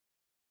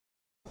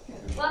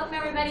Welcome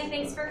everybody,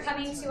 thanks for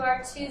coming to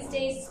our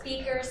Tuesday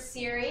Speakers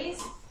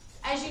Series.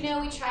 As you know,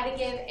 we try to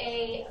give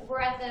a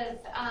breadth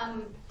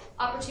of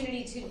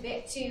opportunity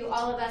to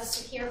all of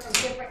us to hear from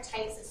different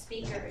types of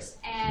speakers.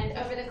 And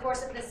over the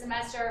course of the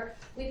semester,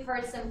 we've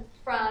heard from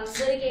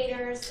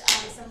litigators,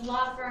 some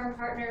law firm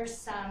partners,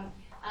 some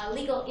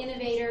legal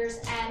innovators,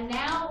 and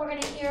now we're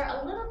going to hear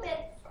a little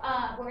bit.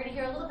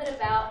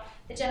 About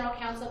the General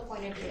Counsel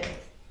point of view.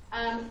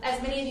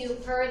 As many of you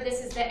have heard,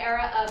 this is the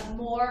era of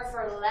more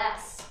for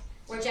less,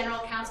 where General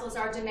Counsels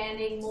are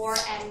demanding more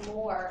and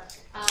more.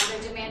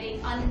 They're demanding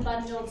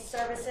unbundled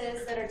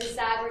services that are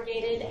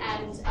disaggregated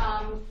and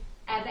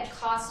that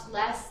cost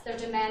less. They're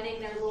demanding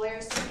their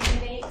lawyers to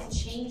innovate and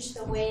change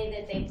the way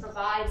that they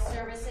provide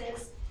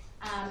services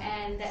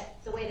and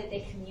the way that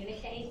they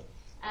communicate.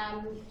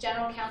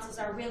 General Counsels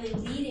are really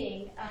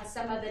leading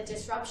some of the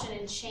disruption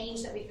and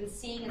change that we've been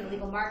seeing in the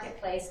legal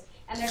marketplace.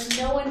 And there's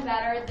no one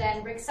better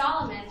than Rick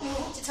Salomon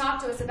to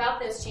talk to us about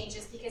those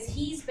changes, because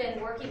he's been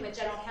working with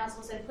General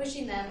Counsels and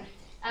pushing them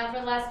for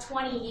the last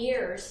 20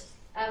 years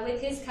with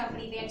his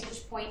company,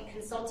 Vantage Point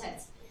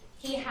Consultants.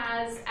 He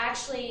has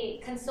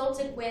actually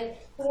consulted with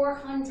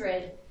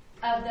 400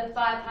 of the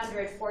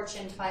 500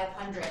 Fortune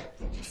 500.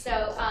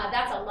 So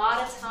that's a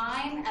lot of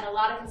time and a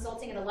lot of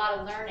consulting and a lot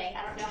of learning.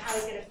 I don't know how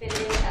he's going to fit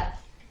it into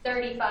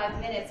 35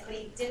 minutes, but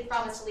he did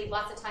promise to leave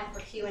lots of time for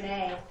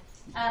Q&A.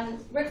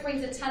 Rick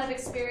brings a ton of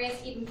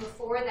experience even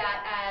before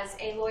that as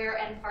a lawyer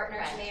and partner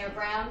at Mayer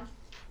Brown.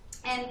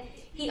 And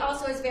he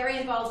also is very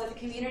involved with the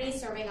community,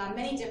 serving on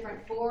many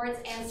different boards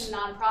and some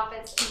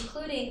nonprofits,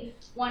 including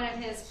one of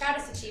his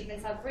proudest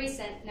achievements of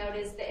recent note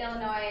is the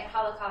Illinois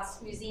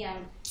Holocaust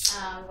Museum,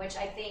 which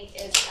I think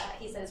is,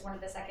 he says, one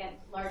of the second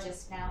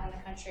largest now in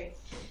the country.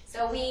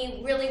 So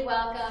we really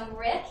welcome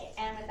Rick,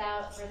 and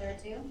without further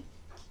ado,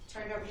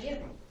 turn it over to you.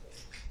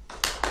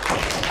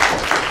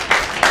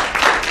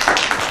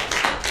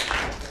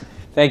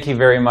 Thank you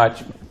very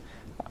much,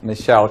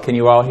 Michelle. Can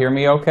you all hear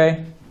me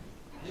okay?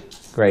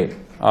 Great.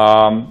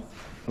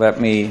 Let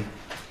me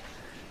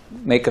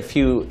make a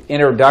few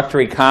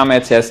introductory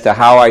comments as to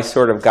how I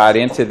sort of got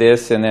into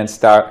this and then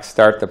start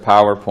the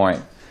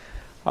PowerPoint.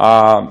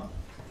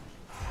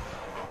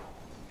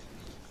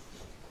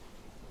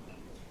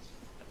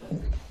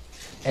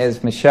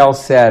 As Michelle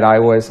said, I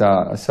was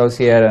an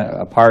associate,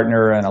 a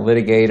partner, and a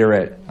litigator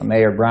at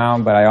Mayer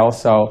Brown, but I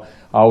also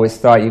always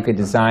thought you could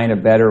design a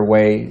better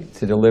way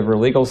to deliver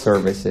legal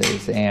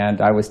services.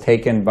 And I was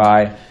taken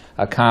by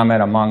a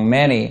comment among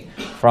many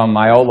from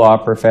my old law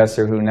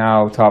professor who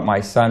now taught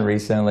my son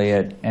recently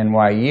at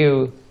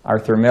NYU,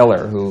 Arthur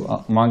Miller, who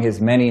among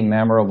his many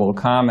memorable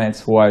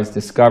comments was,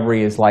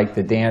 discovery is like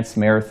the dance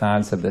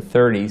marathons of the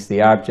 30s.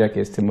 The object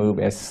is to move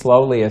as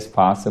slowly as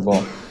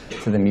possible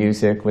to the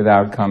music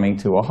without coming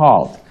to a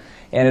halt.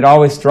 And it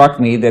always struck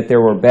me that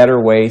there were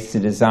better ways to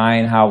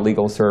design how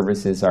legal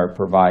services are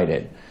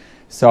provided.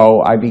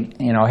 So I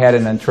had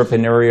an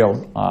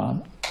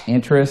entrepreneurial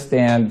interest,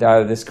 and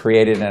this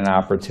created an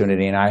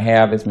opportunity. And I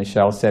have, as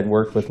Michelle said,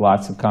 worked with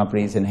lots of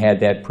companies and had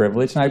that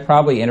privilege. And I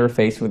probably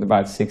interfaced with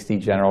about 60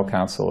 general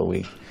counsel a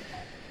week.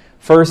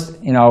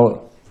 First,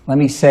 let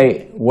me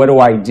say, what do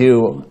I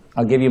do?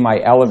 I'll give you my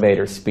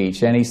elevator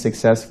speech. Any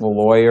successful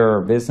lawyer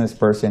or business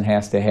person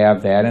has to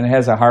have that, and it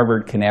has a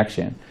Harvard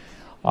connection.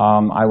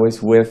 I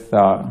was with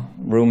a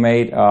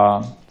roommate,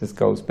 this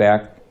goes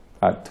back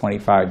about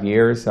 25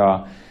 years,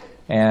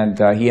 and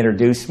he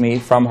introduced me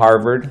from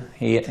Harvard,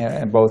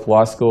 both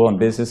law school and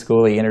business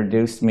school. He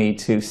introduced me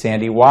to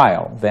Sandy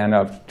Weil, then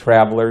of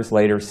Travelers,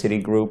 later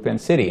Citigroup and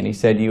Citi. And he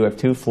said, "You have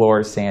 2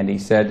 floors," Sandy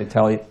said, "to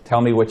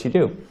tell me what you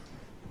do."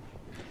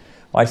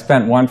 Well, I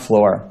spent 1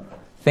 floor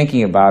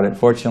thinking about it.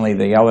 Fortunately,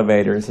 the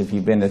elevators, if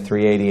you've been to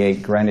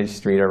 388 Greenwich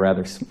Street, are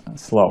rather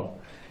slow.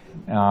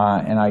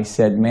 And I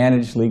said,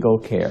 manage legal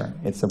care.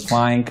 It's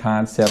applying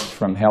concepts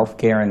from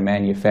healthcare and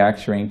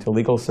manufacturing to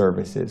legal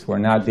services. We're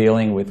not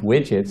dealing with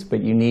widgets,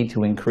 but you need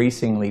to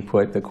increasingly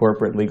put the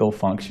corporate legal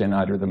function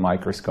under the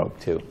microscope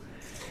too.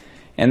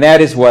 And that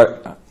is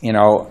what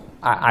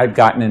I've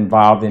gotten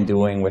involved in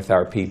doing with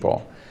our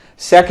people.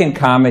 Second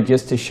comment,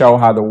 just to show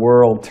how the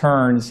world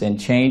turns and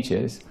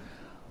changes.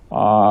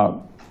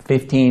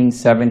 15,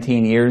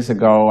 17 years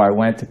ago, I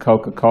went to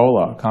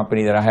Coca-Cola, a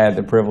company that I had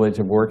the privilege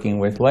of working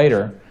with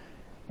later,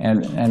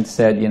 and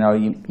said,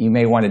 you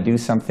may want to do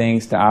some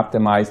things to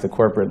optimize the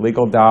corporate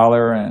legal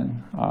dollar.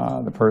 And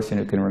the person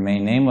who can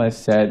remain nameless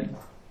said,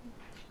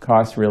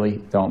 costs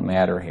really don't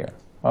matter here.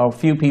 Well,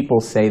 few people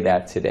say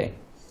that today.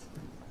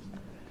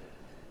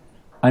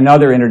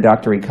 Another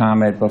introductory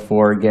comment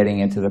before getting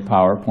into the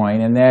PowerPoint,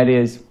 and that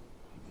is,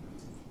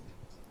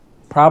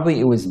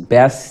 probably it was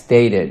best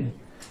stated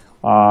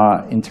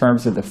in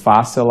terms of the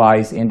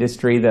fossilized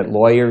industry that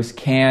lawyers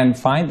can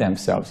find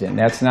themselves in.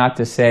 That's not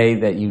to say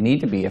that you need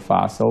to be a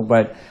fossil,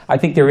 but I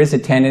think there is a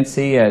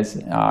tendency, as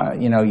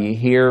you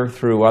hear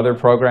through other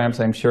programs,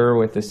 I'm sure,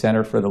 with the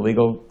Center for the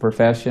Legal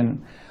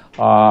Profession,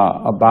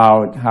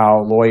 about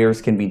how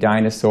lawyers can be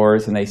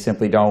dinosaurs and they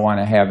simply don't want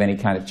to have any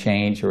kind of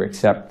change or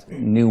accept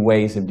new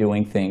ways of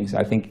doing things.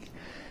 I think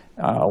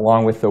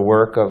along with the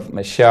work of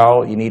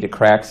Michelle, you need to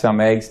crack some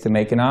eggs to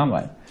make an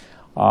omelet.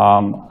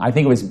 I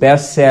think it was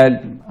best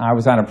said, I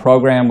was on a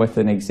program with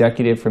an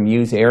executive from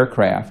Hughes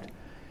Aircraft,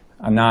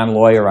 a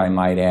non-lawyer I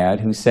might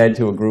add, who said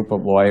to a group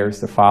of lawyers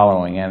the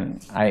following,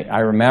 and I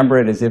remember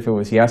it as if it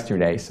was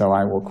yesterday, so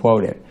I will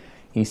quote it.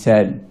 He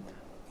said,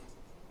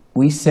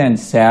 "We send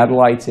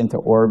satellites into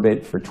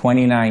orbit for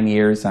 29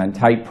 years on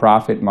tight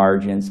profit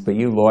margins, but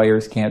you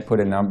lawyers can't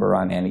put a number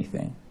on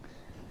anything."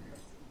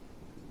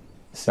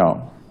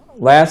 So,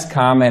 last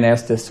comment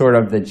as to sort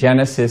of the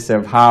genesis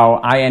of how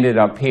I ended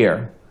up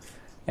here.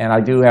 And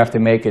I do have to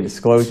make a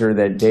disclosure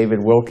that David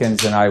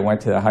Wilkins and I went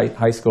to the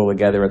high school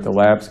together at the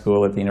lab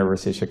school at the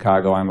University of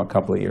Chicago. I'm a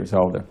couple of years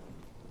older.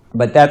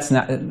 But that's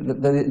not,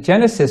 the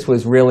genesis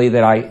was really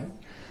that I,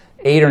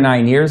 8 or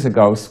 9 years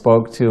ago,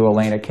 spoke to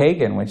Elena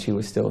Kagan when she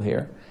was still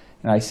here.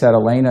 And I said,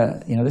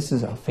 Elena, you know, this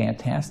is a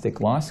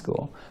fantastic law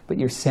school, but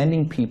you're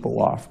sending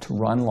people off to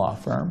run law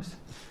firms,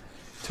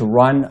 to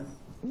run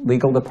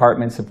legal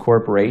departments of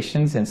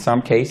corporations. In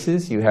some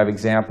cases, you have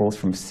examples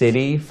from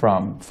Citi,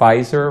 from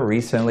Pfizer.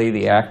 Recently,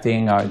 the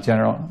acting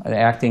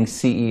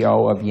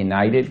CEO of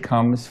United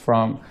comes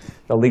from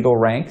the legal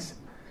ranks,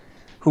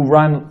 who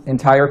run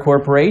entire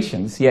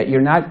corporations. Yet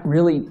you're not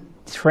really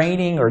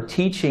training or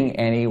teaching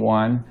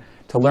anyone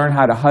to learn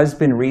how to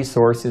husband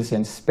resources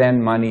and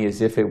spend money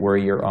as if it were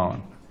your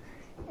own.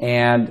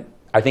 And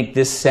I think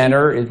this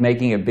center is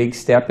making a big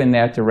step in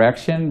that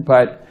direction,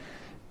 but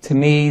to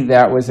me,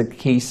 that was a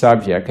key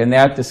subject. And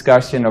that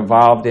discussion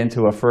evolved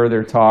into a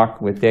further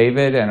talk with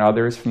David and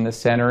others from the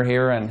center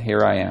here, and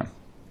here I am.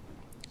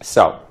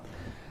 So,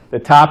 the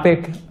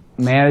topic,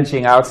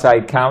 managing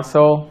outside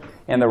counsel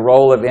and the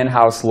role of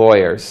in-house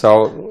lawyers.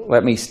 So,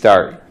 let me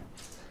start.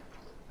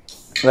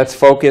 Let's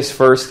focus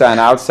first on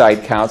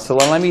outside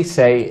counsel. And let me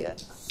say,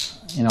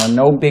 you know,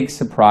 no big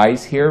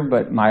surprise here,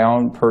 but my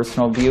own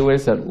personal view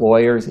is that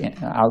lawyers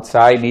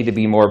outside need to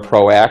be more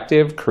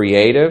proactive,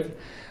 creative.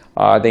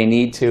 They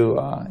need to,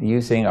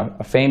 using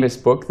a famous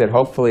book that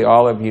hopefully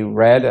all of you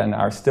read and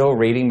are still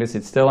reading, because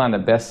it's still on the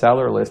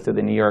bestseller list of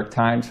the New York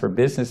Times for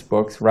business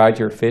books,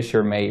 Roger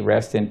Fisher, May He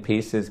Rest in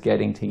Peace, is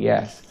Getting to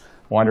Yes.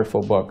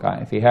 Wonderful book.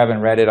 If you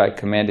haven't read it, I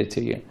commend it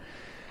to you.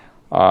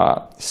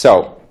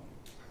 So,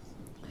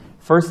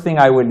 first thing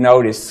I would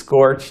note is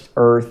scorched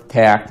earth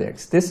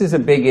tactics. This is a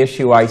big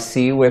issue I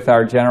see with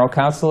our general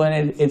counsel,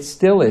 and it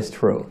still is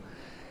true.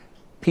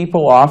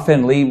 People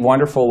often leave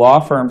wonderful law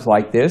firms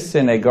like this,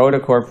 and they go to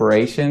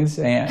corporations,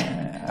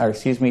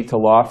 to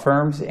law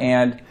firms,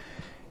 and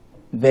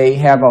they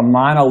have a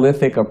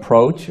monolithic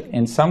approach.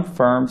 In some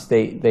firms,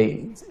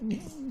 they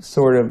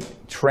sort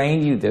of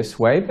train you this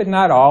way, but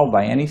not all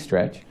by any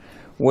stretch,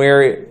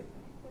 where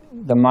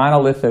the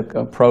monolithic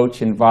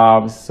approach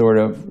involves sort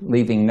of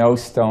leaving no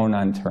stone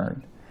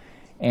unturned.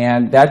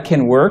 And that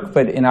can work,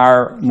 but in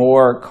our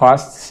more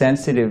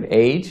cost-sensitive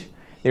age,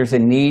 there's a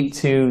need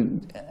to,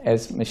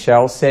 as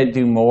Michelle said,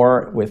 do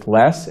more with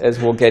less,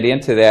 as we'll get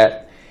into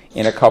that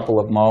in a couple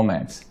of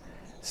moments.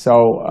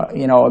 So,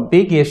 you know, a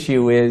big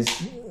issue is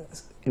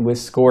with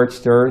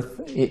scorched earth.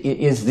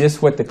 Is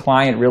this what the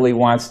client really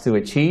wants to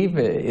achieve?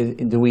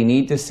 Do we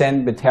need to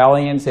send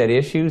battalions at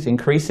issues?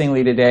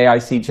 Increasingly today, I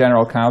see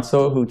general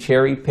counsel who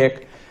cherry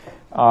pick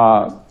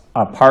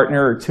a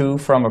partner or two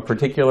from a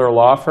particular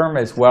law firm,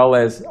 as well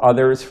as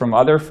others from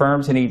other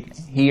firms, and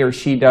he or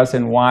she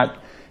doesn't want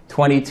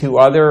 22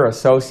 other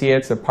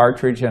associates, a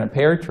partridge and a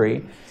pear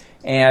tree,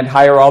 and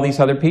hire all these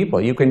other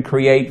people. You can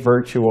create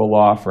virtual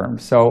law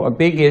firms. So a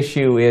big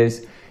issue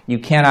is you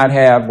cannot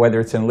have, whether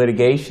it's in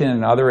litigation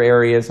and other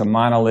areas, a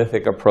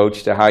monolithic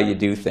approach to how you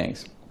do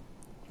things.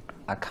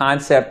 A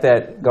concept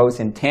that goes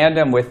in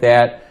tandem with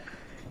that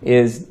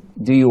is,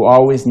 do you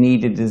always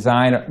need to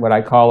design what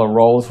I call a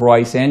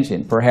Rolls-Royce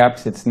engine?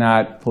 Perhaps it's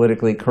not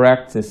politically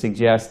correct to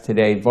suggest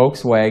today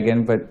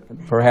Volkswagen, but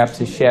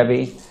perhaps a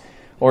Chevy,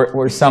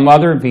 or some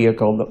other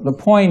vehicle. The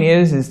point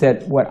is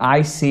that what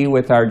I see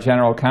with our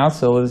general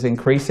counsel is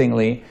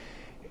increasingly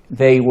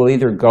they will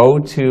either go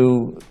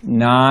to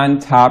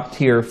non-top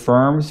tier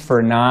firms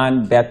for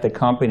non-bet the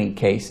company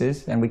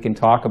cases, and we can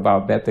talk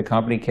about bet the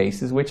company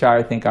cases, which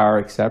I think are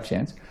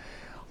exceptions.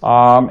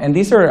 And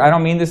these are, I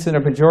don't mean this in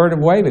a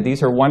pejorative way, but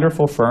these are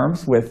wonderful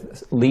firms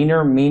with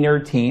leaner, meaner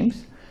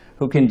teams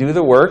who can do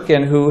the work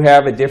and who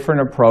have a different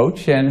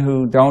approach and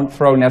who don't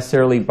throw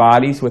necessarily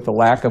bodies with a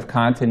lack of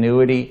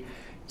continuity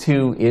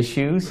to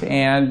issues,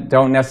 and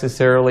don't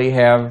necessarily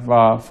have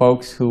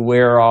folks who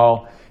wear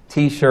all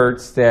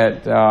T-shirts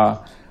that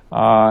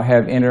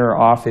have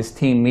inter-office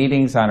team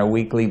meetings on a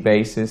weekly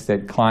basis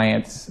that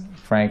clients,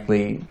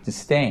 frankly,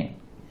 disdain.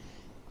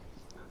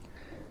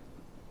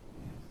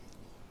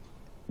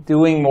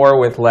 Doing more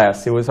with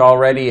less. It was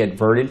already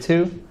adverted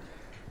to.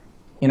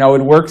 You know,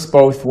 it works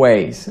both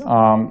ways.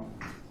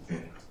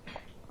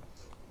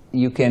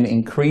 You can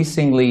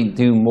increasingly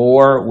do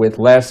more with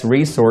less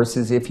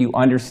resources if you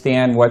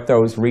understand what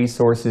those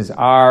resources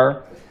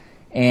are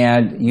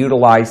and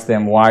utilize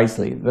them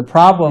wisely. The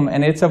problem,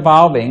 and it's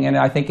evolving, and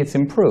I think it's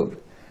improved,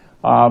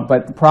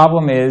 but the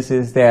problem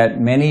is that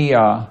many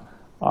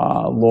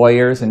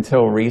lawyers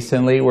until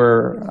recently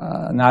were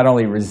not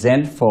only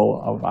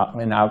resentful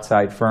of in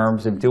outside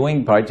firms of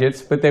doing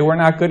budgets, but they were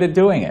not good at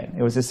doing it.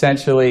 It was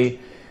essentially,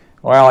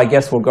 well, I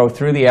guess we'll go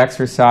through the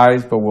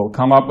exercise, but we'll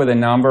come up with a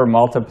number,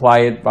 multiply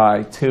it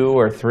by 2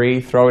 or 3,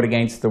 throw it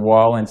against the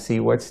wall, and see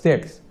what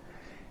sticks.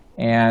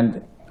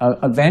 And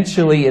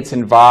eventually it's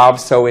evolved,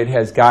 so it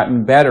has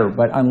gotten better.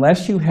 But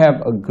unless you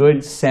have a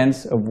good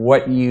sense of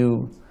what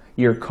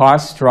your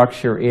cost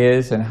structure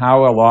is and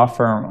how a law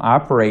firm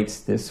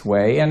operates this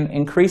way, and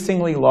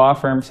increasingly law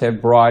firms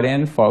have brought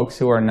in folks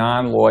who are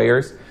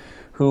non-lawyers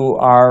who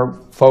are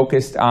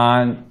focused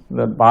on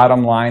the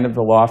bottom line of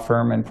the law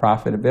firm and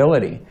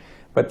profitability.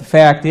 But the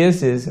fact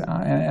is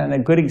and a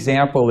good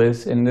example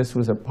is, and this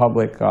was a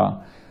public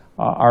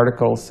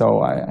article,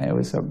 so it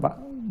was about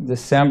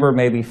December,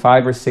 maybe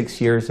 5 or 6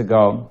 years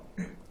ago,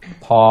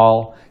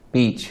 Paul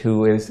Beach,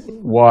 who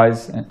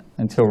was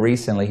until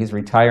recently, he's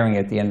retiring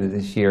at the end of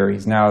this year.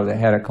 He's now the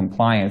head of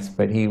compliance,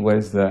 but he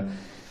was the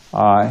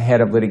head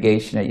of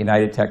litigation at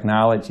United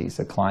Technologies,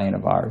 a client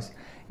of ours.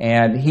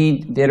 And he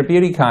did a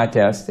beauty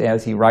contest,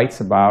 as he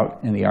writes about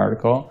in the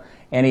article,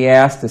 and he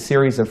asked a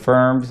series of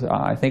firms,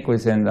 I think it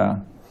was in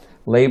the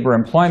labor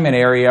employment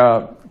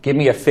area, give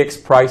me a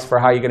fixed price for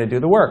how you're going to do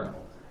the work.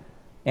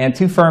 And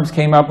 2 firms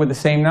came up with the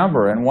same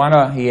number. And one,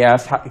 he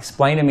asked,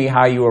 explain to me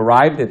how you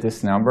arrived at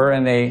this number.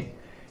 And they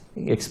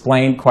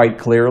explained quite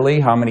clearly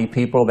how many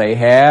people they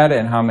had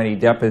and how many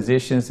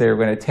depositions they were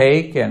going to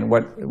take and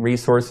what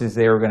resources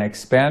they were going to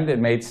expend. It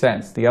made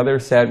sense. The other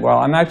said, well,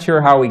 I'm not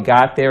sure how we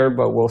got there,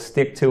 but we'll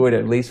stick to it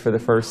at least for the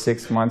first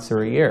 6 months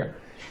or a year.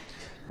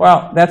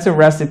 Well, that's a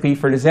recipe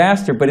for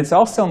disaster, but it's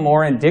also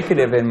more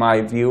indicative, in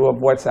my view, of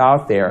what's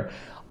out there.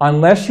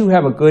 Unless you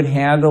have a good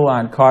handle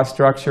on cost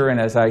structure,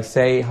 and as I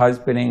say,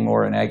 husbanding,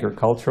 more an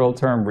agricultural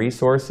term,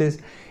 resources,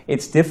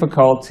 it's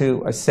difficult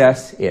to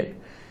assess it.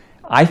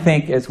 I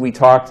think, as we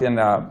talked in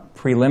a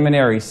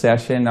preliminary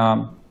session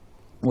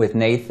with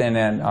Nathan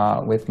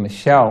and with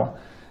Michelle,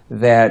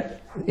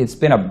 that it's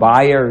been a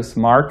buyer's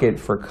market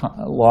for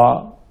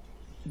law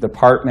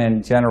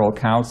department, general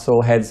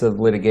counsel, heads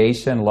of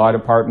litigation, law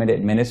department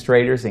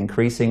administrators.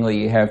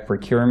 Increasingly, you have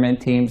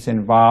procurement teams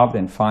involved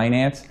in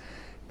finance.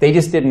 They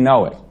just didn't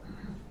know it.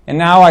 And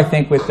now I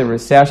think with the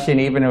recession,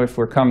 even if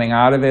we're coming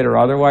out of it or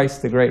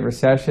otherwise, the Great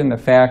Recession, the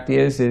fact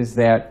is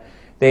that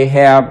they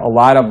have a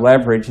lot of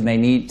leverage and they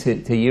need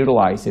to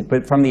utilize it.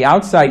 But from the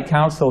outside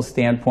counsel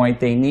standpoint,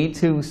 they need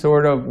to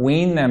sort of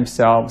wean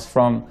themselves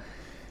from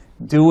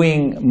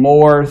doing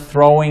more,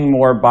 throwing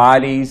more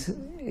bodies,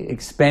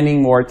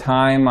 expending more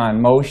time on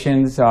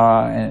motions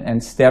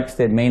and steps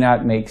that may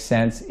not make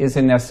sense,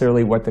 isn't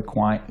necessarily what the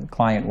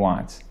client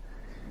wants.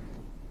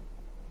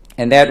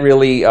 And that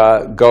really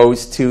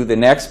goes to the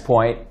next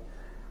point,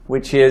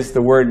 which is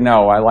the word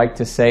no. I like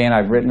to say, and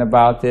I've written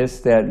about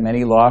this, that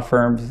many law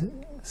firms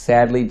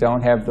sadly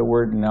don't have the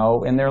word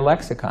no in their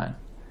lexicon.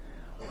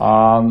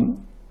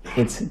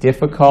 It's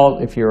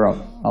difficult if you're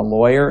a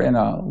lawyer in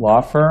a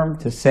law firm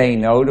to say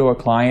no to a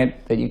client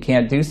that you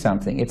can't do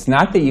something. It's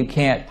not that you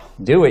can't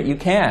do it, you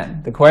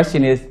can. The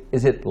question is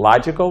it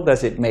logical?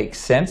 Does it make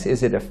sense?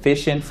 Is it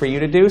efficient for you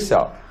to do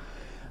so?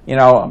 You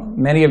know,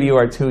 many of you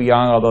are too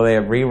young, although they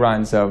have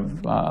reruns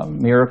of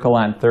Miracle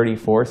on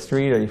 34th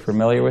Street. Are you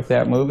familiar with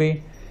that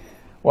movie?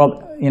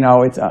 Well, you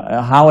know, it's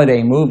a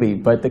holiday movie,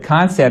 but the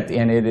concept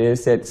in it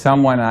is that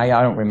someone, I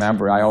don't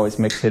remember, I always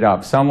mix it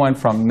up, someone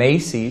from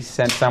Macy's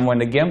sent someone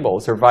to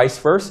Gimbel's or vice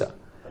versa.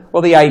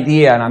 Well, the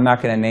idea, and I'm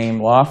not going to name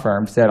law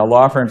firms, that a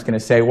law firm's going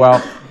to say,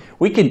 well,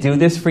 we could do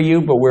this for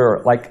you, but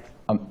we're like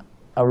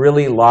a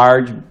really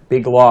large,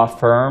 big law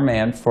firm,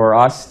 and for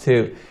us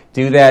to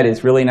do that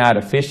is really not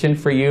efficient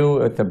for you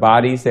with the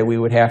bodies that we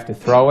would have to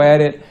throw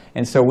at it.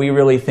 And so we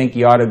really think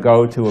you ought to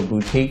go to a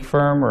boutique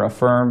firm or a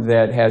firm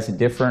that has a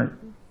different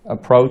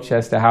approach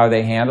as to how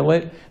they handle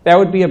it. That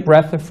would be a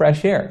breath of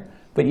fresh air,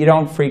 but you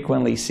don't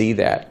frequently see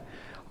that.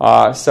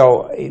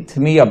 So to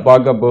me, a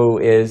bugaboo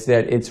is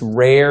that it's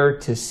rare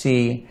to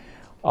see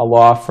a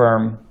law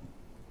firm,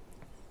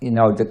 you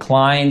know,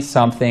 decline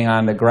something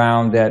on the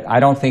ground that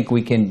I don't think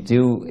we can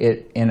do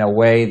it in a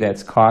way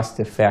that's cost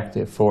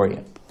effective for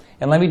you.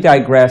 And let me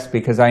digress,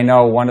 because I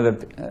know one of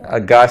the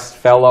august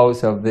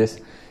fellows of this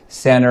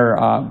center,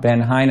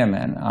 Ben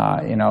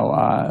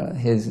Heinemann,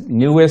 his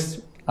newest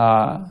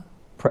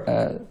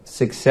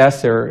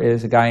successor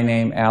is a guy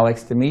named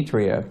Alex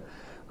Dmitriev,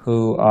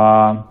 who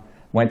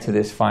went to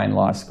this fine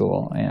law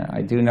school. And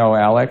I do know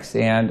Alex,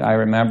 and I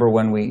remember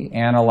when we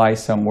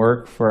analyzed some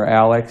work for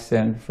Alex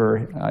and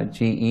for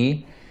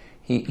GE,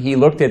 he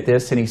looked at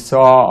this and he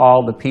saw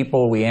all the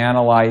people we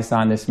analyzed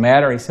on this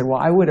matter. He said, well,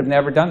 I would have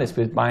never done this,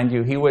 because mind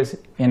you, he was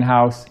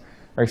in-house,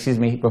 or excuse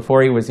me,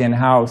 before he was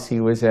in-house, he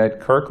was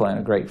at Kirkland,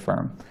 a great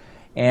firm.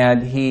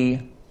 And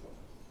he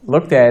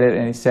looked at it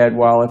and he said,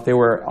 well, if there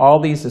were all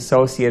these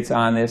associates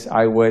on this,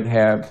 I would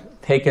have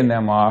taken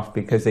them off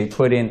because they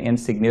put in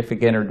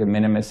insignificant or de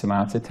minimis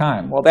amounts of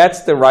time. Well,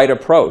 that's the right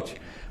approach,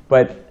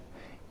 but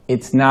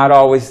it's not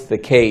always the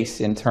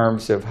case in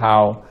terms of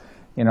how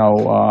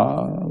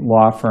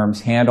law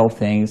firms handle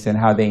things and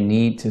how they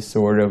need to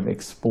sort of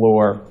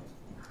explore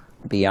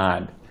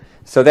beyond.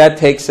 So that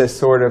takes us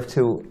sort of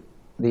to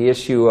the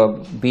issue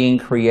of being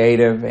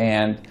creative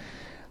and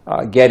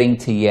getting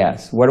to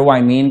yes. What do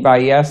I mean by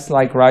yes?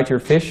 Like Roger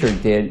Fisher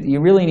did, you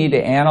really need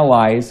to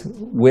analyze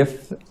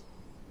with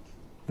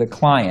the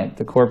client,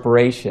 the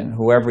corporation,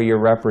 whoever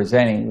you're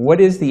representing,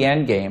 what is the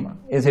end game?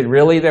 Is it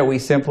really that we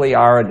simply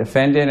are a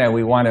defendant and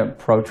we want to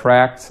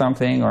protract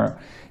something or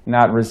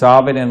not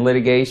resolve it in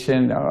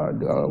litigation?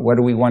 What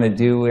do we want to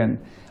do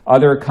in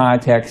other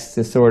contexts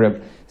to sort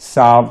of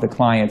solve the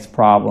client's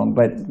problem?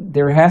 But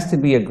there has to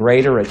be a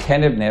greater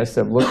attentiveness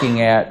of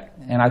looking at,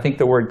 and I think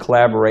the word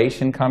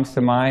collaboration comes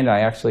to mind. I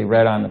actually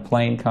read on the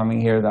plane coming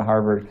here the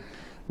Harvard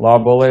Law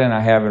Bulletin.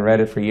 I haven't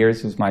read it for years.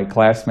 It was my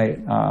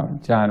classmate,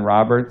 John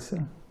Roberts.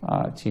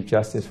 Chief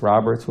Justice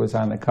Roberts was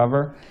on the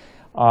cover.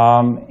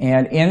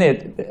 And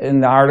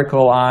in the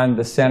article on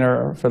the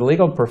Center for the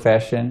Legal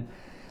Profession,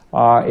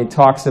 it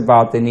talks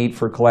about the need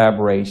for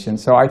collaboration.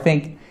 So I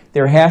think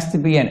there has to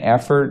be an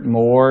effort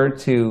more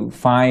to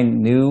find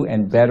new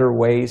and better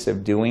ways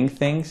of doing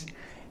things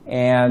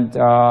and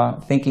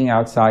thinking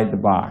outside the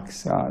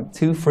box.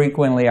 Too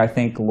frequently, I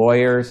think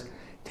lawyers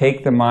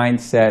take the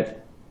mindset,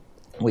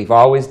 we've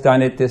always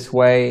done it this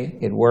way,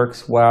 it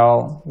works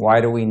well, why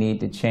do we need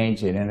to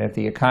change it? And if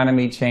the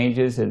economy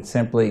changes, it's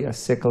simply a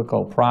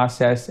cyclical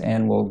process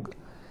and we'll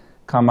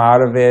come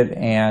out of it.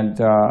 And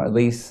at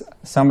least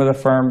some of the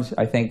firms,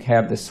 I think,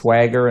 have the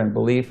swagger and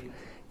belief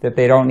that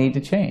they don't need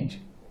to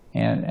change.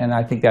 And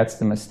I think that's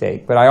the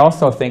mistake. But I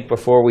also think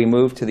before we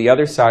move to the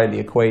other side of the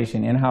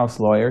equation, in-house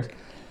lawyers,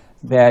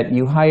 that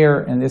you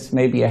hire, and this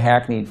may be a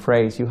hackneyed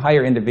phrase, you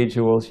hire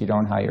individuals, you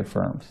don't hire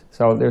firms.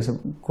 So there's a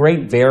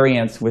great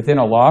variance within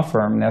a law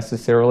firm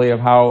necessarily of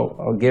how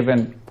a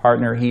given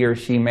partner, he or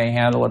she, may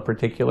handle a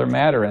particular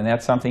matter, and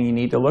that's something you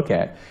need to look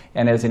at.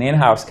 And as an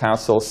in-house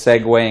counsel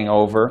segueing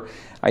over,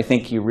 I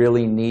think you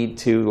really need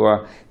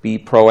to be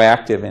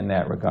proactive in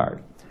that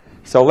regard.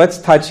 So let's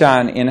touch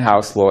on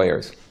in-house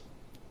lawyers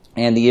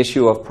and the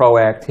issue of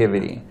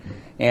proactivity.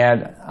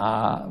 And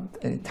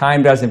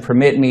time doesn't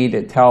permit me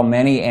to tell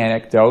many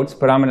anecdotes,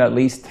 but I'm going to at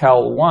least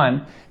tell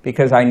one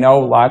because I know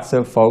lots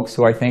of folks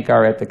who I think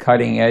are at the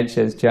cutting edge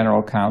as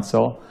general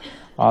counsel.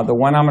 The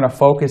one I'm going to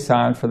focus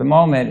on for the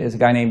moment is a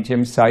guy named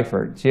Jim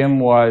Seifert. Jim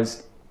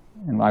was,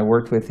 and I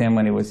worked with him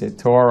when he was at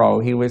Toro,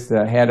 he was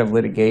the head of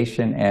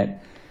litigation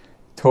at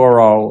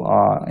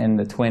Toro in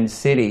the Twin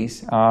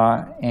Cities,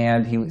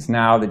 and he was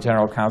now the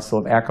general counsel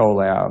of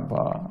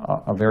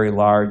Ecolab, a very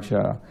large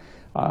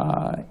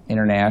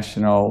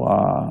international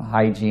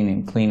hygiene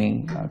and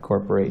cleaning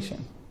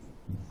corporation.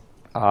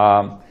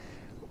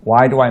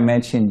 Why do I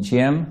mention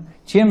Jim?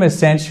 Jim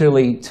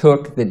essentially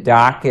took the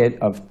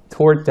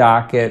tort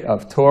docket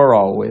of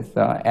Toro with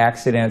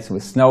accidents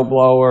with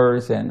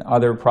snowblowers and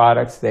other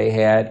products they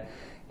had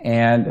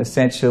and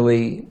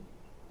essentially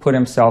put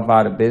himself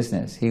out of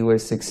business. He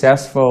was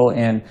successful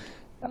in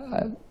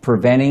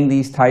preventing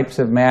these types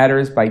of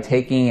matters by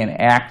taking an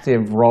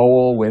active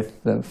role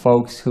with the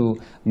folks who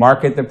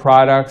market the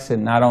products,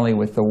 and not only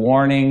with the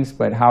warnings,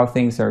 but how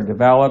things are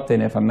developed.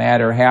 And if a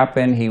matter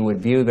happened, he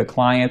would view the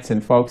clients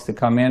and folks to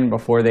come in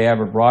before they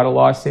ever brought a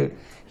lawsuit.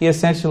 He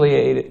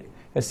essentially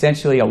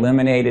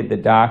eliminated the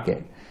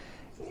docket.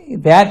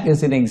 That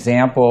is an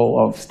example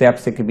of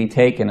steps that could be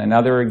taken.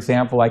 Another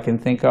example I can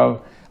think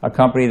of, a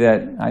company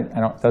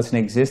that doesn't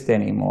exist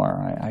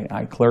anymore.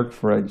 I clerked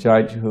for a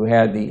judge who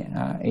had the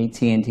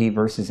AT&T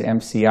versus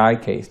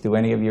MCI case. Do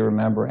any of you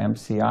remember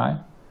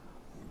MCI?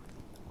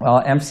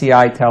 Well,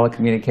 MCI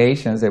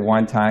Telecommunications at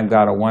one time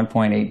got a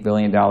 $1.8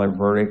 billion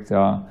verdict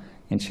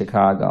in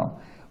Chicago.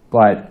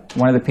 But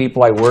one of the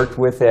people I worked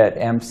with at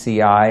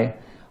MCI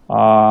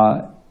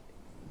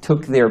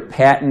took their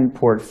patent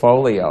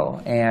portfolio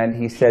and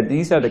he said,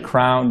 these are the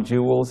crown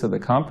jewels of the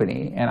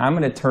company and I'm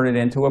going to turn it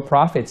into a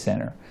profit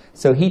center.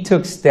 So he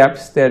took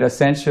steps that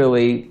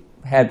essentially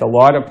had the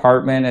law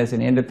department as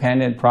an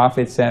independent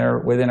profit center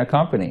within a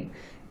company.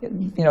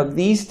 You know,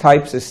 these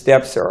types of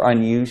steps are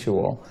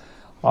unusual,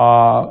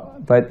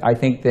 but I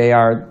think they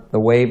are the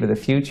wave of the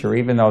future,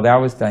 even though that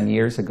was done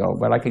years ago.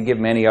 But I could give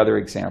many other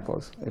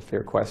examples if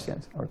there are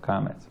questions or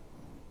comments.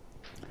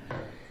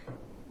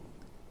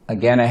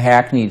 Again, a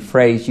hackneyed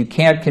phrase, you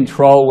can't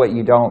control what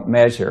you don't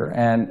measure.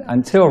 And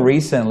until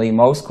recently,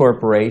 most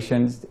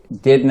corporations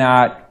did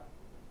not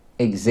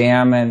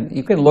examine,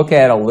 you can look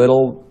at a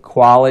little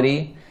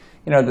quality.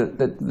 You know,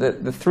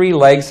 the three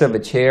legs of a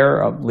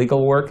chair of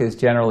legal work is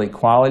generally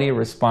quality,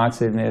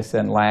 responsiveness,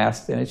 and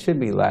last, and it should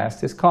be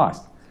last, is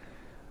cost.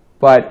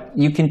 But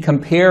you can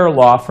compare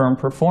law firm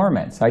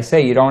performance. I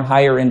say you don't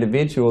hire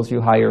individuals, you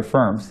hire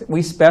firms.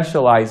 We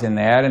specialize in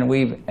that, and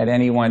we've at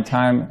any one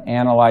time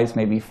analyzed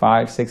maybe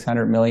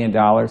 $500–600 million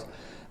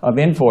of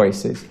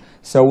invoices.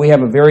 So we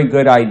have a very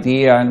good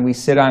idea, and we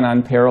sit on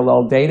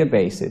unparalleled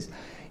databases.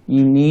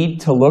 You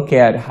need to look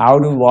at how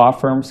do law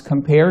firms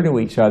compare to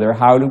each other?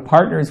 How do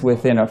partners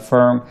within a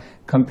firm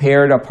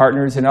compare to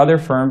partners in other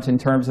firms in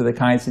terms of the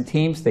kinds of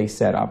teams they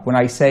set up? When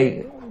I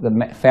say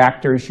the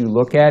factors you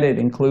look at. It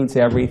includes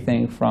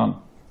everything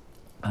from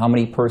how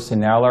many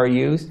personnel are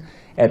used,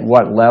 at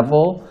what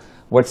level,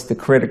 what's the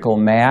critical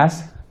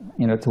mass,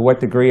 to what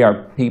degree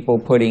are people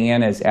putting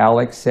in, as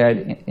Alex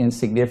said,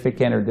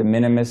 insignificant or de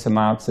minimis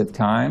amounts of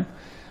time.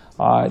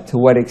 To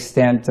what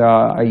extent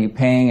are you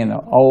paying in the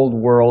old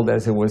world,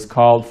 as it was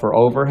called, for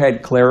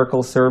overhead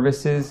clerical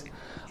services,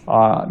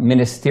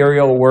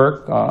 ministerial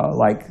work,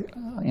 like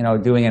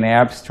doing an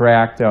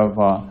abstract of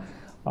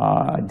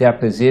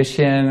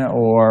deposition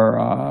or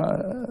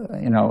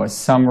a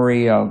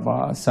summary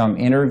of some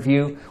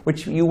interview,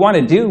 which you want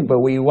to do, but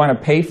you want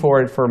to pay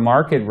for it for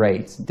market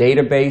rates.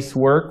 Database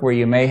work, where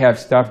you may have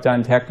stuff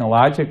done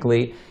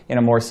technologically in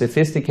a more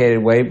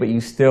sophisticated way, but you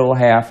still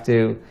have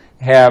to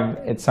have,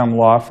 at some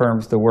law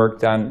firms, the work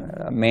done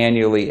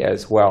manually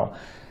as well.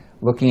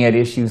 Looking at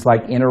issues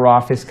like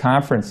inter-office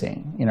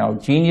conferencing.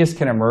 Genius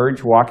can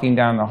emerge walking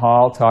down the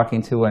hall,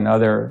 talking to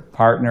another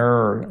partner,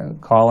 or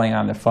calling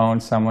on the phone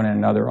someone in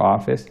another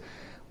office.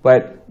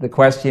 But the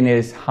question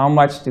is, how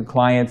much do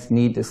clients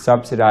need to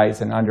subsidize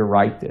and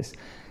underwrite this?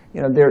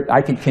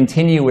 I could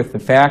continue with the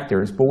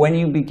factors, but when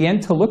you begin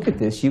to look at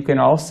this, you can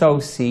also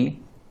see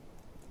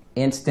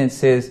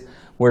instances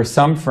where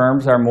some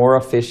firms are more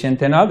efficient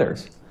than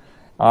others.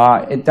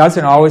 It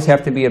doesn't always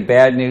have to be a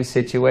bad news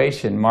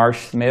situation.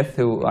 Marsh Smith,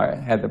 who I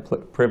had the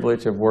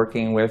privilege of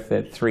working with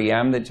at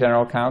 3M, the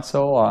General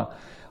Counsel,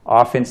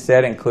 often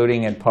said,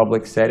 including in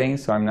public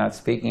settings, so I'm not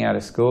speaking out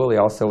of school, he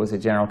also was a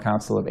General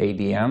Counsel of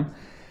ADM.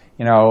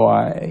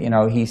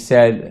 He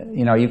said,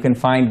 you can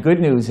find good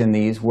news in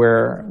these,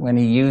 where when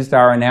he used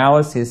our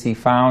analysis, he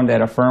found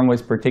that a firm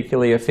was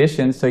particularly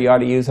efficient, so you ought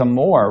to use them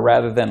more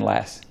rather than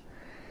less.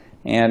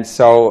 And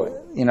so,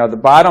 the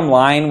bottom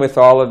line with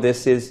all of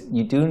this is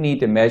you do need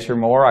to measure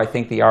more. I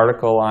think the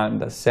article on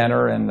the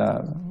Center and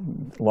the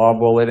Law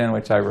Bulletin,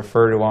 which I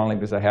refer to only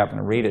because I happened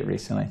to read it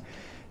recently,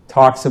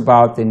 talks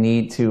about the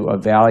need to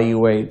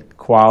evaluate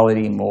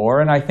quality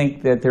more. And I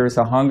think that there's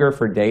a hunger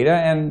for data.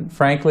 And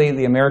frankly,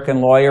 the American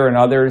Lawyer and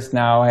others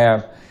now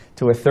have,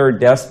 to a third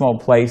decimal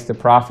place, the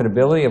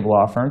profitability of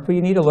law firms. But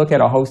you need to look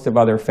at a host of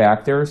other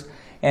factors.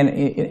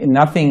 And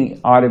nothing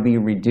ought to be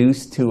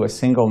reduced to a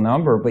single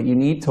number, but you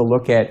need to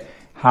look at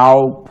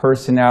how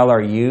personnel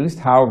are used,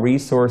 how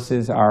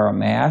resources are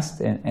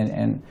amassed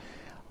and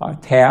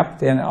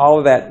tapped, and all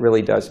of that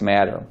really does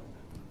matter.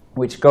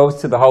 Which goes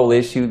to the whole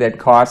issue that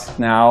costs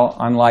now,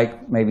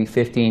 unlike maybe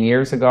 15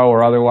 years ago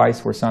or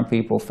otherwise where some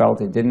people felt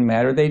it didn't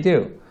matter, they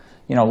do.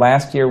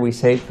 Last year we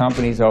saved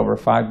companies over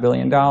 $5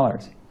 billion.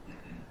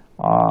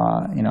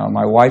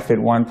 My wife at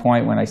one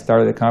point when I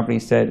started the company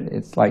said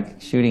it's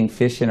like shooting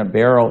fish in a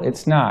barrel.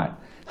 It's not.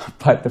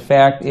 But the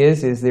fact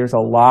is there's a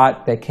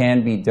lot that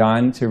can be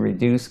done to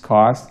reduce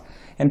costs.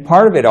 And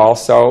part of it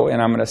also,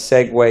 and I'm going to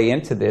segue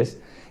into this,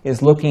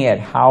 is looking at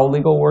how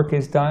legal work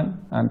is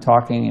done. I'm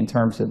talking in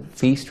terms of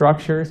fee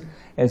structures,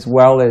 as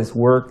well as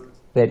work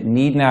that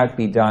need not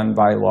be done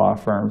by law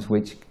firms,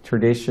 which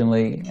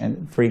traditionally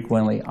and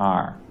frequently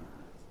are.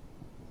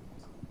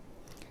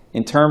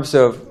 In terms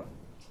of,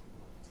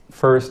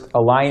 first,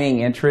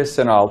 aligning interests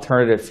and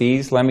alternative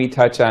fees, let me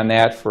touch on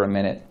that for a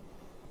minute.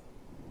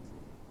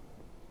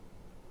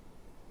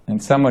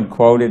 And someone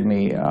quoted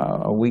me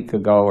a week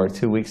ago or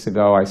 2 weeks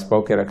ago. I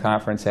spoke at a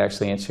conference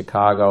actually in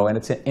Chicago. And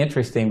it's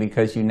interesting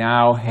because you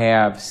now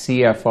have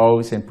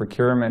CFOs and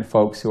procurement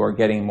folks who are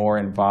getting more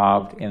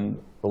involved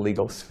in the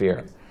legal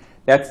sphere.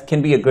 That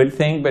can be a good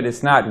thing, but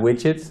it's not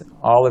widgets.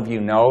 All of you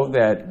know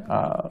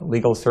that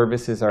legal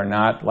services are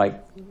not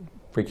like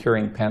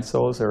procuring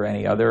pencils or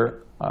any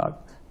other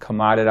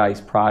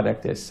commoditized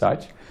product as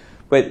such.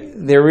 But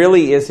there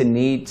really is a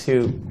need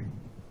to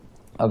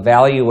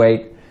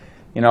evaluate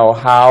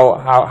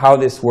how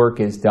this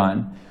work is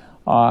done.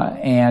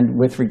 And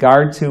with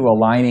regard to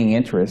aligning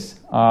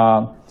interests,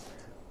 the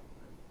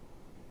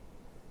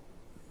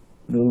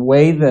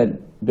way that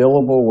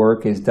billable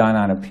work is done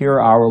on a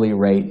pure hourly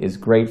rate is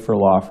great for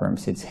law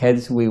firms. It's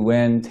heads we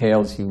win,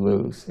 tails you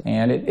lose.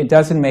 And it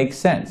doesn't make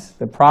sense.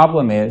 The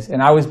problem is,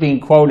 and I was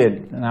being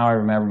quoted, now I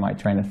remember my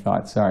train of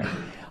thought, sorry.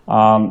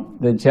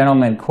 The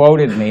gentleman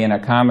quoted me in a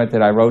comment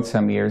that I wrote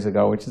some years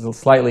ago, which is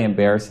slightly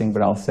embarrassing,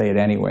 but I'll say it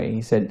anyway.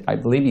 He said, I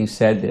believe you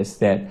said this,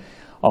 that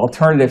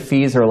alternative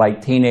fees are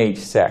like teenage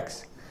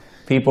sex.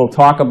 People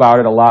talk about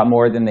it a lot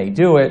more than they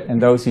do it,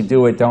 and those who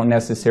do it don't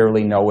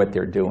necessarily know what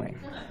they're doing.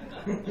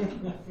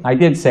 I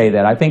did say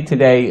that. I think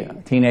today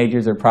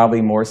teenagers are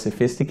probably more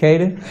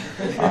sophisticated.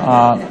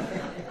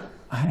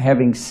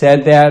 Having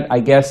said that,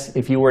 I guess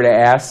if you were to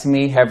ask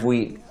me, have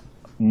we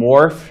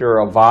morphed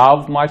or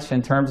evolved much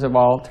in terms of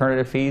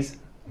alternative fees?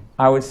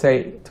 I would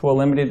say to a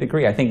limited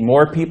degree. I think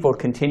more people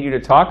continue to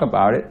talk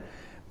about it,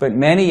 but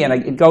many, and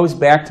it goes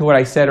back to what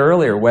I said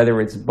earlier,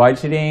 whether it's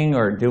budgeting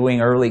or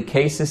doing early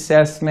case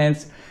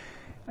assessments,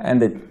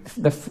 and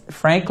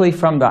frankly,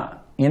 from the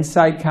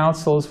inside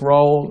counsel's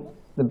role,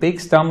 the big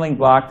stumbling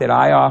block that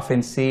I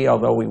often see,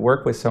 although we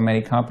work with so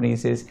many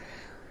companies, is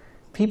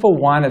people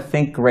want to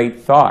think great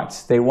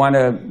thoughts. They want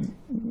to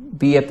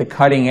be at the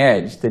cutting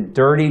edge. The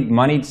dirty,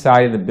 moneyed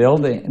side of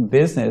the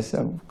business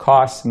of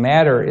costs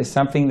matter is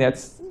something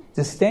that's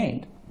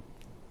disdained.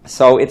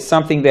 So it's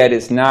something that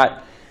is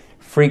not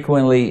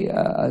frequently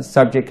a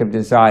subject of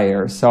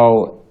desire.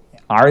 So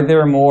are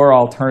there more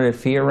alternative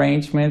fee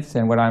arrangements?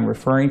 And what I'm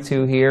referring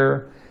to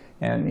here,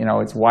 and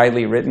it's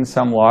widely written,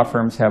 some law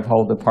firms have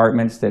whole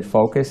departments that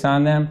focus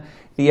on them.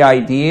 The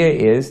idea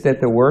is that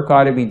the work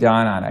ought to be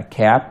done on a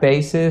cap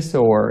basis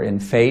or in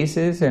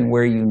phases, and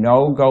where you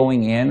know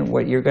going in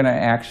what you're going to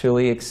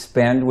actually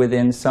expend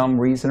within some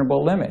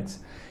reasonable limits.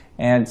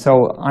 And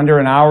so under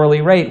an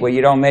hourly rate, what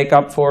you don't make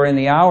up for in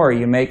the hour,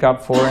 you make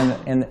up for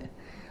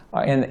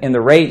in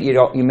the rate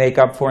you make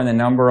up for in the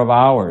number of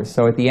hours.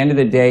 So at the end of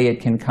the day,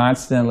 it can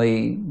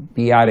constantly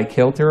be out of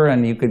kilter,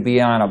 and you could be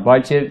on a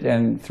budget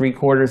and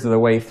 3/4 of the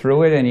way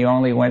through it, and you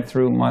only went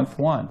through month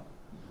 1.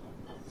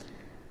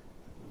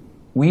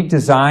 We've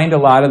designed a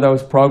lot of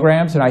those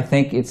programs, and I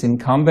think it's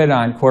incumbent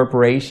on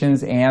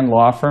corporations and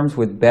law firms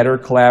with better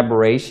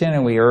collaboration,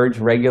 and we urge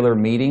regular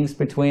meetings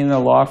between the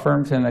law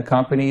firms and the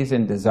companies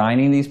in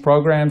designing these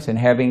programs and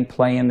having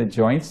play in the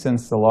joints,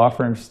 since the law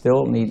firms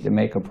still need to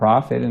make a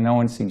profit, and no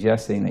one's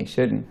suggesting they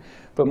shouldn't.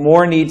 But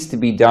more needs to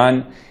be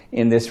done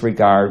in this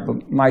regard.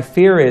 But my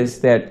fear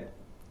is that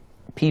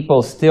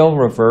people still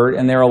revert,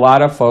 and there are a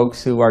lot of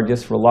folks who are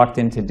just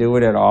reluctant to do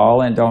it at all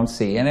and don't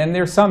see. And then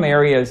there's some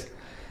areas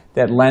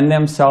that lend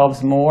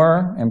themselves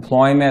more,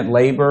 employment,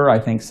 labor, I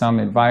think some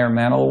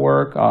environmental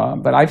work.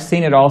 But I've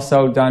seen it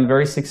also done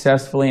very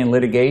successfully in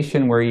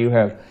litigation, where you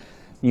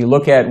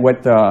look at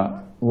what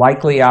the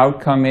likely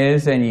outcome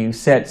is and you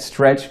set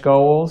stretch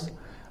goals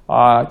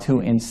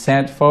to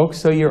incent folks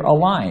so you're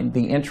aligned.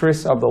 The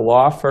interests of the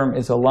law firm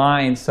is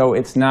aligned, so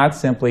it's not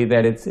simply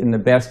that it's in the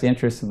best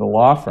interest of the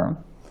law firm,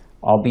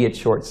 albeit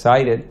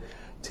short-sighted,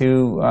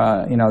 to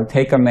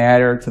take a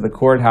matter to the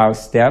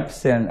courthouse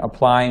steps and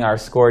applying our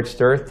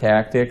scorched earth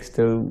tactics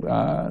to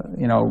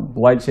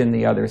bludgeon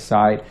the other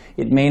side.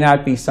 It may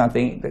not be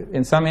something,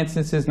 in some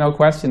instances, no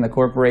question, the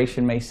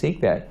corporation may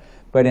seek that.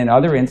 But in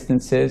other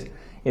instances,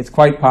 it's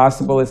quite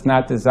possible it's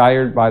not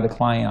desired by the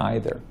client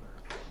either.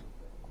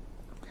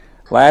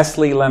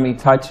 Lastly, let me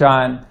touch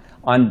on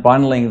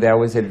unbundling that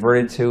was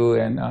adverted to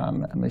in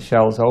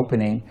Michelle's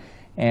opening.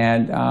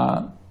 And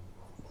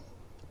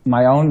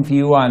my own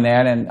view on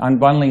that, and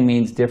unbundling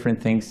means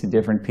different things to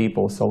different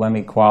people, so let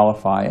me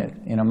qualify it.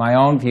 My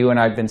own view, and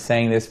I've been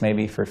saying this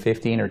maybe for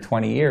 15 or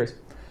 20 years,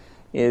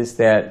 is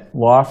that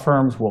law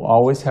firms will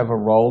always have a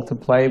role to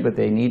play, but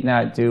they need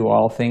not do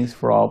all things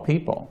for all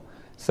people.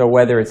 So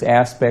whether it's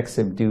aspects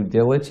of due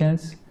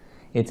diligence,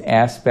 it's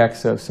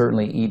aspects of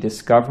certainly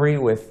e-discovery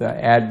with the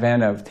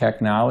advent of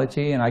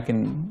technology, and I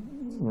can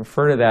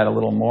refer to that a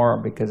little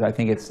more because I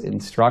think it's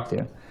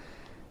instructive.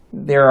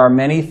 There are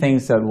many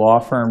things that law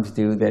firms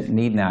do that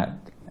need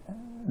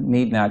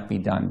not be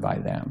done by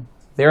them.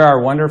 There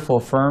are wonderful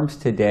firms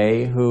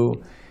today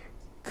who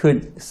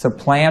could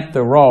supplant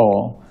the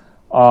role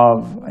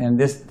of, and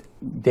this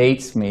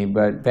dates me,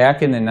 but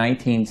back in the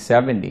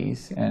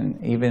 1970s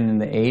and even in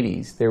the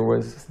 80s, there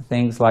was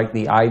things like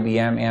the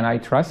IBM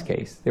antitrust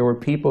case. There were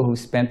people who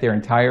spent their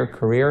entire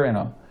career in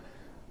a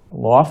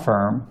law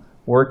firm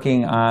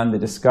working on the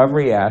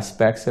discovery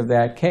aspects of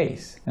that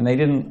case. And they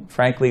didn't,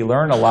 frankly,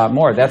 learn a lot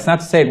more. That's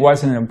not to say it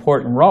wasn't an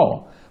important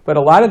role, but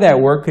a lot of that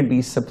work could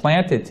be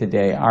supplanted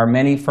today. Are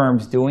many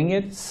firms doing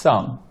it?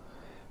 Some.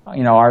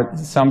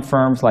 Some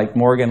firms like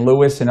Morgan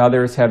Lewis and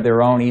others have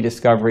their own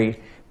e-discovery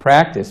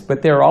practice,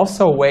 but there are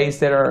also ways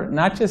that are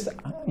not just,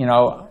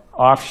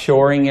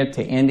 offshoring it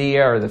to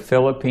India or the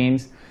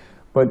Philippines,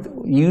 but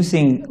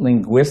using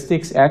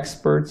linguistics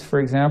experts, for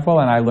example.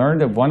 And I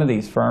learned of one of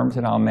these firms,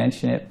 and I'll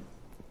mention it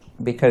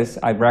because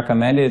I've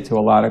recommended it to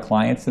a lot of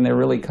clients, and they're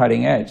really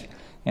cutting edge.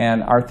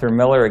 And Arthur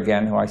Miller,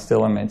 again, who I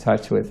still am in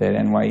touch with at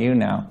NYU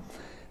now,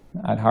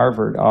 at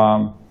Harvard,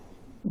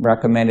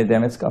 recommended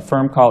them. It's a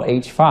firm called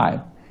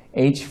H5.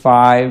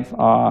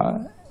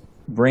 H5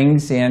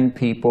 brings in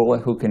people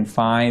who can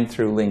find,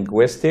 through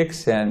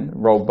linguistics and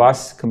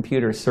robust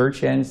computer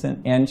search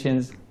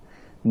engines,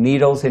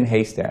 needles in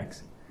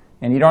haystacks.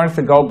 And you don't have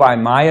to go by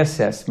my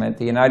assessment.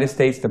 The United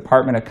States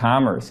Department of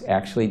Commerce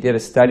actually did a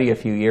study a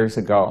few years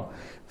ago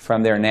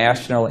from their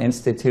National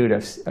Institute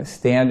of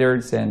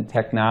Standards and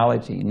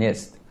Technology,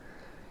 NIST.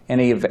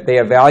 And they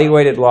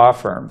evaluated law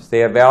firms.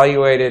 They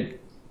evaluated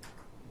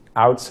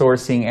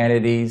outsourcing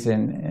entities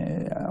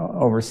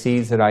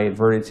overseas that I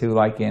adverted to,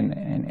 like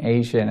in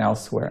Asia and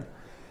elsewhere.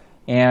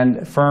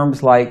 And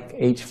firms like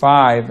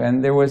H5,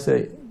 and there was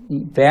a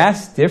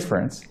vast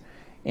difference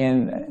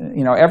in,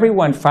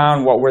 everyone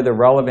found what were the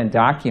relevant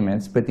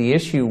documents, but the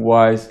issue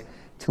was,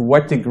 to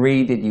what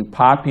degree did you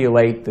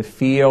populate the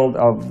field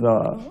of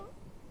the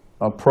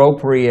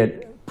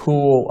appropriate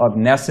pool of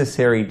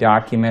necessary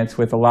documents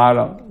without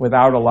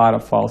a lot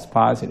of false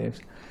positives.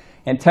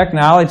 And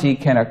technology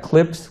can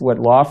eclipse what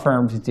law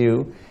firms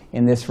do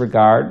in this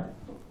regard.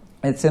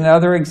 It's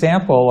another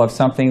example of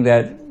something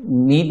that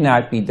need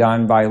not be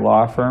done by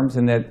law firms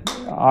and that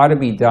ought to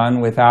be done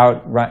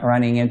without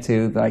running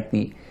into like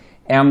the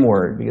M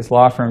word, because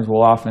law firms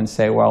will often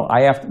say, well,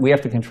 we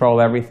have to control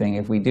everything.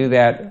 If we do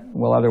that,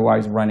 we'll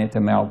otherwise run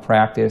into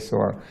malpractice,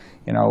 or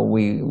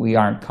we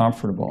aren't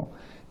comfortable,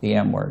 the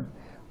M word.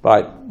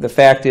 But the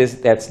fact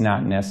is that's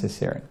not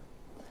necessary.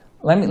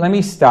 Let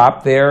me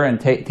stop there and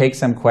take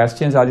some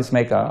questions. I'll just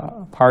make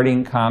a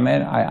parting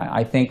comment.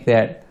 I think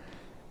that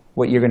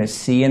what you're going to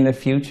see in the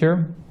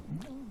future,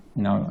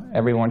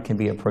 everyone can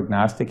be a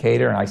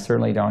prognosticator, and I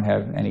certainly don't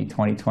have any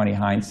 20/20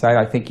 hindsight.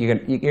 I think you're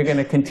going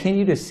to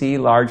continue to see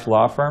large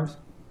law firms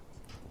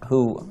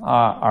who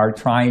are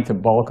trying to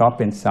bulk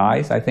up in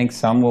size. I think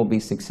some will be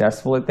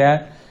successful at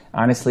that.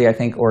 Honestly, I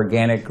think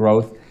organic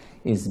growth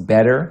is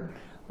better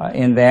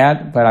in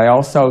that, but I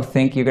also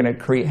think you're going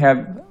to have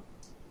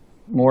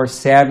more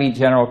savvy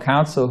general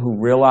counsel who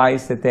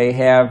realize that they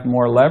have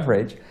more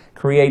leverage,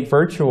 create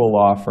virtual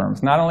law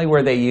firms, not only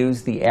where they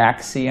use the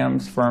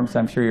axioms, firms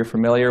I'm sure you're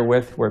familiar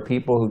with, where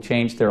people who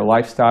change their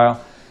lifestyle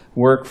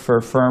work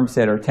for firms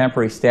that are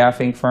temporary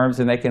staffing firms,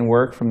 and they can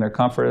work from their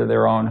comfort of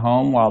their own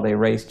home while they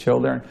raise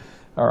children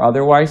or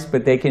otherwise,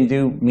 but they can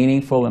do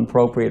meaningful and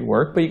appropriate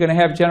work. But you're going to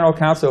have general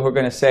counsel who are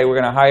going to say, we're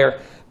going to hire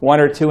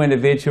 1 or 2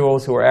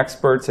 individuals who are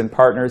experts and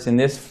partners in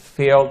this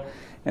field,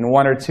 and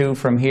 1 or 2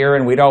 from here,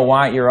 and we don't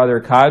want your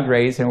other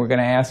cadres, and we're going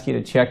to ask you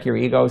to check your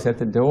egos at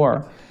the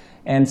door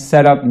and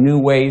set up new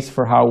ways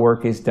for how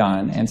work is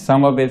done. And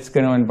some of it's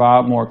going to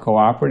involve more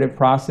cooperative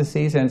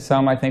processes, and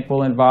some I think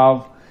will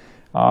involve,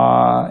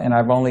 and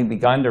I've only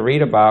begun to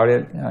read about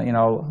it,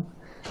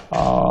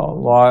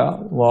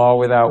 law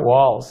without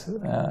walls,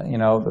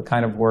 the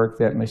kind of work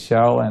that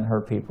Michelle and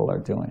her people are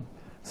doing.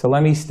 So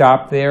let me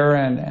stop there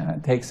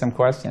and take some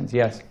questions.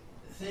 Yes?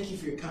 Thank you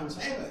for your comments.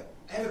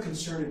 I have a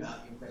concern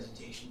about your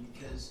presentation,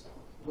 because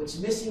what's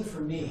missing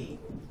for me,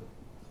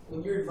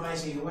 when you're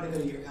advising, I want to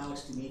go to your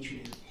Alex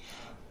Dimitri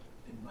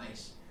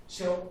advice.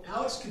 So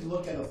Alex could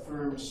look at a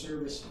firm's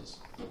services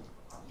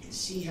and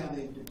see how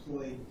they've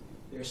deployed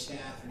their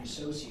staff and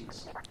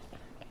associates.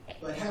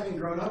 But having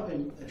grown up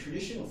in a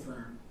traditional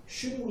firm,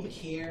 shouldn't we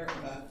care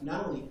about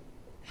not only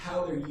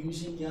how they're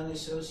using young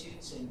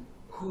associates and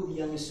who the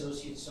young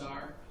associates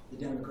are, the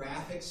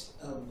demographics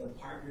of the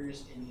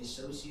partners and the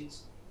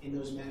associates in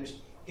those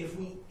matters? If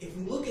we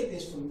look at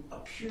this from a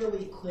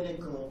purely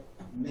clinical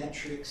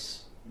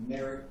metrics,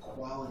 merit,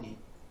 quality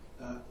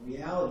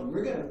reality,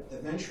 we're going to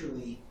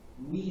eventually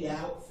weed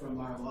out from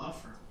our law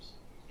firms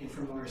and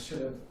from our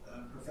sort of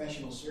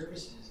professional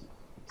services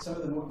some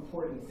of the more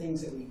important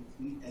things that we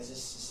as a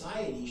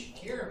society should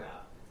care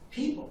about.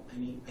 People. I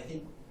mean, I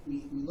think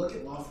we look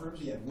at law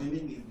firms, we have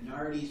women, we have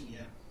minorities, we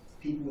have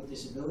people with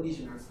disabilities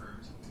in our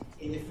firms,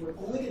 and if we're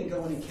only going to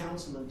go in and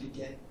counsel them to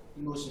get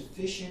the most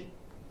efficient,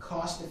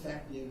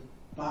 cost-effective,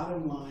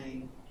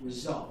 bottom-line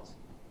result,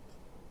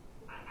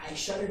 I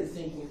shudder to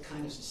think what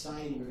kind of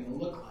society we're going to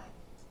look like.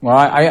 Well,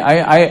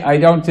 I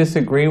don't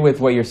disagree with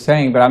what you're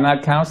saying, but I'm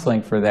not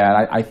counseling for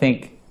that. I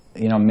think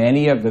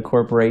many of the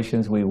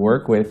corporations we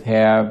work with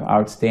have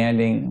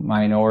outstanding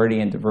minority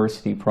and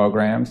diversity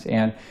programs,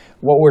 and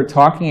what we're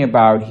talking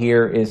about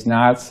here is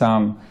not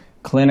some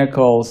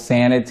clinical,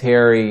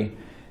 sanitary,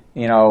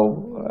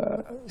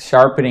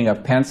 sharpening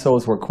of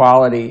pencils where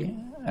quality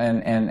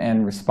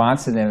and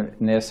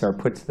responsiveness are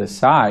put to the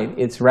side.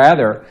 It's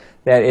rather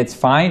that it's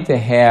fine to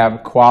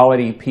have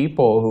quality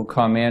people who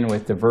come in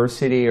with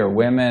diversity, or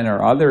women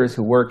or others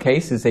who work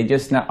cases. They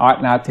just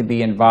ought not to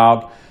be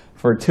involved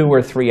for 2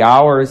 or 3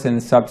 hours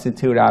and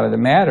substitute out of the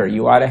matter.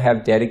 You ought to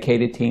have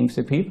dedicated teams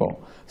of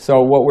people.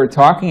 So what we're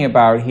talking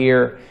about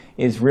here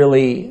is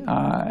really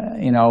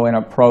an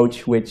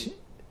approach which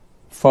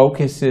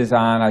focuses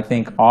on, I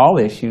think, all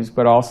issues,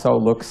 but also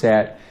looks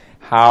at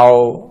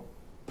how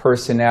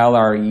personnel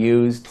are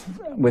used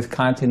with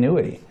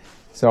continuity.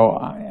 So,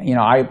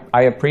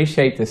 I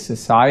appreciate the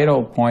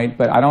societal point,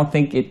 but I don't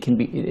think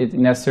it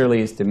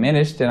necessarily is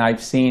diminished. And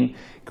I've seen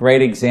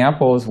great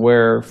examples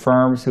where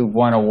firms who've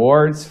won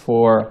awards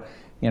for,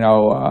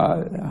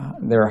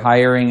 their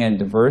hiring and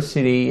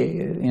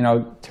diversity,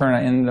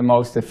 turn in the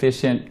most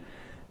efficient,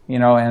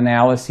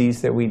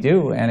 analyses that we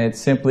do. And it's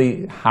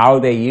simply how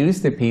they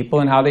use the people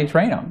and how they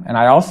train them. And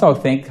I also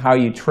think how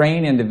you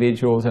train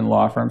individuals in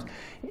law firms.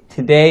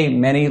 Today,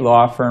 many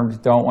law firms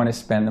don't want to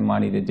spend the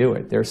money to do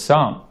it. There's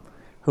some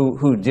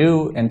who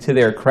do, and to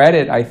their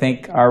credit, I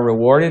think are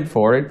rewarded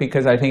for it,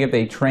 because I think if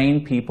they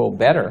train people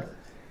better,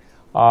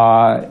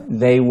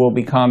 they will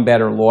become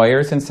better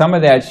lawyers. And some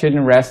of that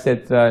shouldn't rest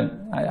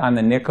on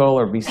the nickel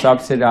or be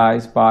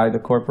subsidized by the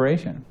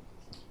corporation.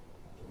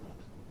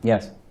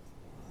 Yes?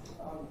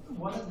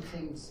 One of the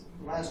things,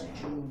 last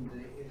June,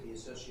 the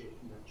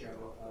Association of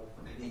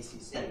the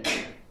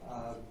ACC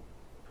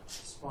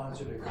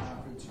sponsored a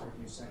conference for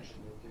a new section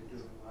that they're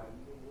doing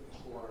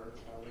for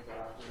legal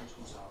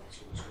operations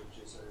officers, which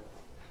is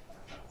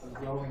a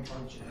growing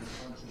function, and a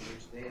function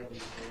which they have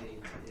believe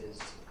is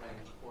an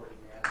important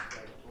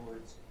aspect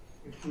towards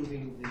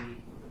improving the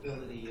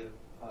ability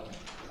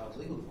of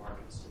legal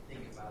departments to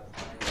think about the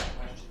kinds of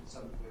questions,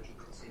 some of which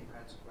are the same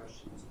kinds of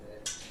questions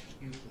that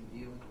you've been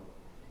dealing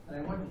with. And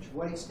I wonder, to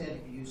what extent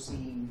have you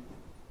seen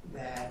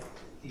that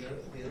the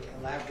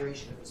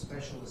elaboration of a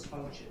specialist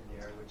function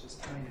there, which is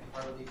kind of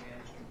partly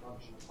management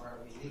function,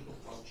 partly legal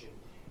function,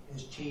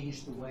 has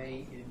changed the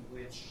way in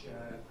which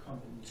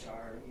companies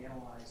are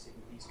analyzing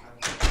these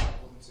kinds of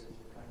problems and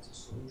the kinds of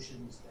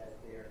solutions that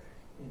they're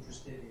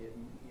interested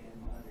in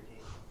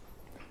undertaking?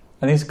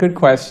 I think it's a good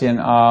question.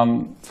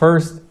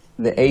 First,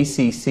 the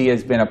ACC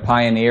has been a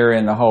pioneer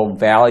in the whole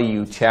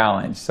value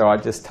challenge, so I'll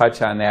just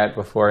touch on that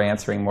before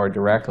answering more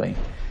directly.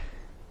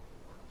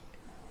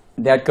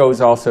 That goes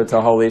also to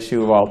the whole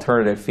issue of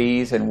alternative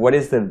fees and what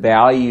is the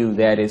value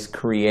that is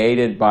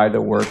created by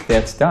the work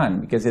that's done.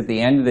 Because at the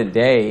end of the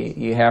day,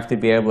 you have to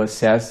be able to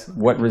assess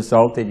what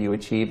result did you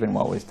achieve and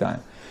what was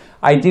done.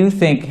 I do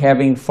think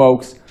having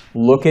folks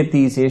look at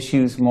these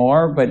issues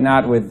more, but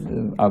not with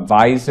a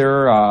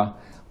visor,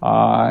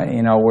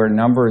 where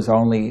numbers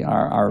only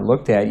are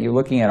looked at. You're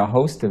looking at a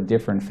host of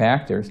different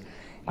factors.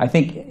 I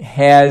think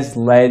has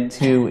led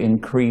to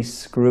increased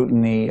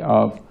scrutiny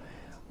of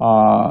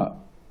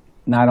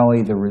not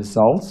only the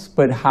results,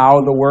 but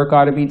how the work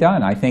ought to be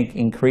done. I think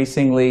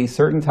increasingly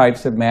certain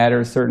types of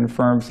matters, certain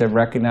firms have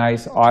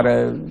recognized ought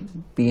to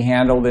be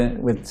handled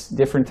with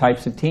different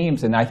types of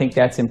teams. And I think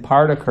that's in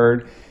part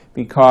occurred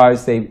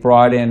because they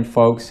brought in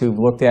folks who've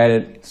looked at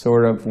it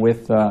sort of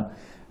with the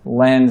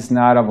lens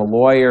not of a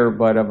lawyer,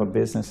 but of a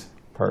business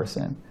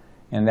person.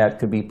 And that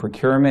could be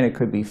procurement, it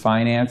could be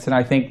finance. And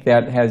I think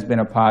that has been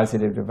a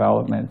positive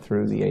development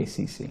through the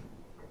ACC.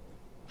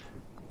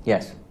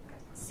 Yes?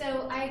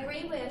 So I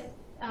agree with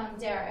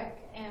Derek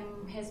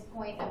and his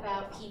point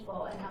about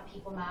people and how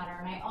people matter.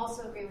 And I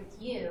also agree with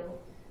you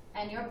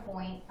and your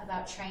point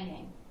about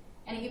training.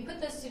 And if you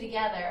put those two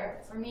together,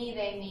 for me,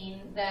 they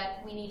mean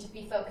that we need to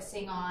be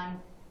focusing on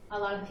a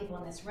lot of the people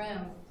in this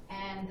room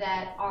and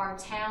that our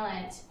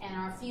talent and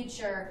our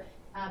future,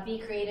 be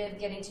creative,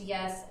 getting to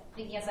yes,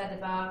 thinking outside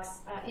the box,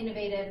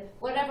 innovative,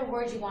 whatever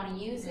word you want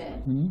to use it,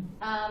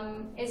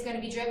 is going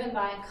to be driven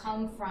by and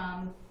come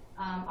from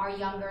our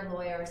younger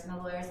lawyers and the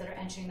lawyers that are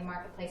entering the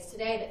marketplace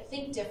today that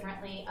think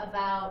differently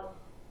about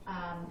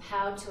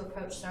how to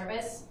approach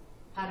service,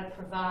 how to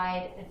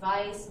provide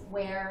advice,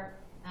 where,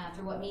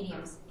 through what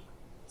mediums.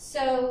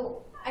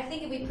 So I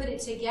think if we put it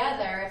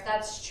together, if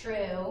that's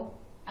true,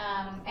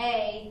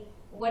 A,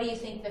 what do you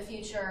think the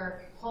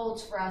future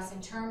holds for us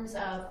in terms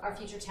of our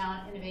future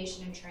talent,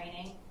 innovation, and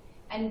training?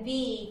 And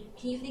B,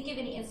 can you think of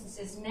any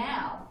instances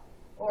now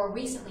or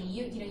recently,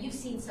 you've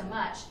seen so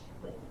much.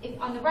 If,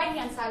 on the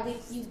right-hand side,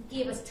 you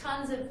gave us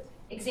tons of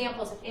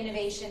examples of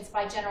innovations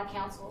by general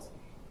counsels.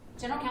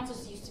 General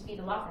counsels used to be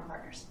the law firm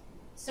partners.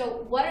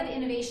 So what are the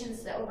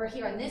innovations that over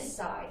here on this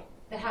side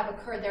that have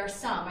occurred? There are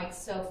some, like,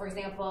 so for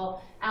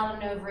example,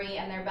 Allen & Overy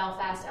and their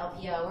Belfast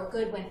LPO, or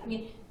Goodwin. I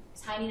mean,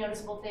 tiny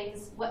noticeable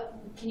things. What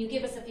can you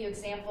give us a few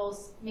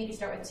examples? Maybe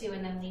start with two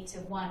and then lead to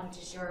one, which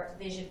is your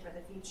vision for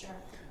the future.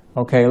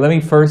 Okay, let me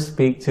first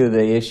speak to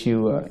the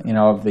issue,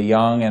 of the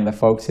young and the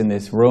folks in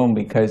this room,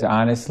 because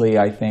honestly,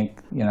 I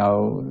think,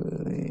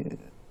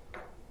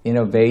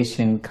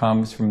 innovation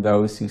comes from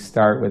those who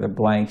start with a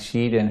blank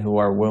sheet and who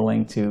are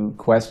willing to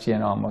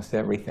question almost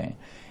everything.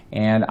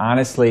 And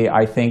honestly,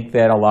 I think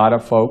that a lot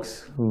of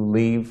folks who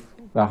leave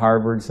the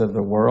Harvards of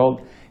the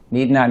world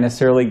need not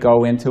necessarily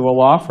go into a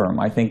law firm.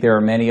 I think there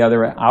are many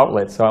other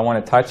outlets, so I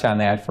want to touch on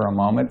that for a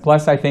moment.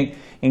 Plus, I think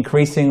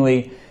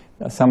increasingly,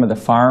 some of the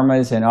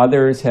pharmas and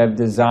others have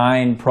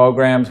designed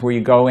programs where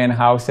you go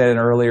in-house at an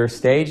earlier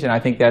stage, and I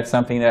think that's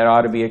something that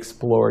ought to be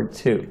explored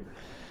too.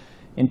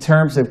 In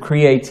terms of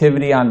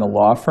creativity on the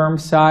law firm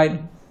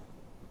side,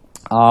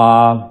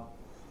 I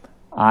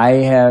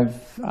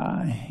have,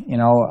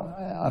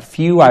 a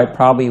few I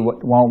probably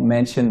won't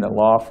mention the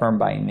law firm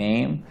by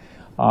name,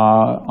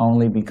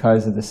 only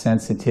because of the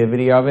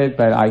sensitivity of it,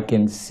 but I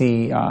can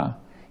see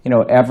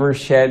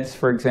Eversheds,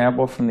 for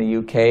example, from the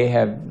UK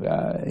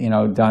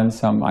have, done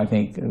some, I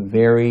think,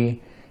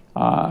 very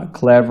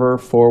clever,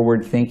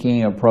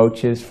 forward-thinking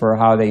approaches for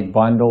how they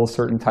bundle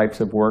certain types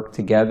of work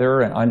together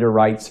and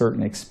underwrite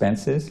certain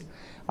expenses.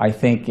 I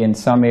think in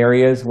some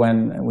areas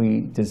when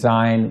we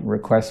design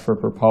requests for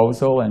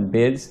proposal and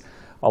bids,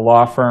 a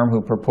law firm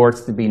who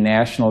purports to be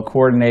National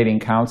Coordinating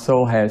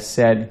Counsel has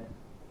said,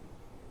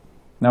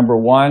 number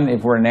one,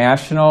 if we're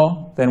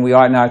national, then we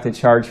ought not to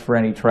charge for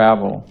any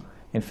travel.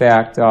 In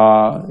fact, they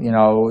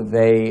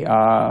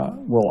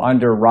will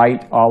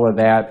underwrite all of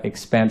that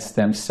expense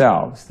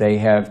themselves. They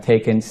have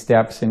taken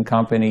steps in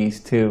companies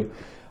to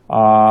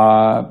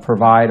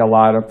provide a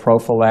lot of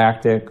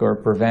prophylactic or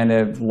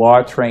preventive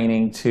law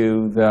training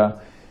to the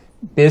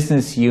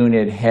business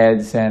unit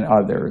heads and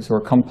others,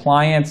 or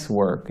compliance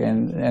work,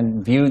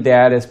 and view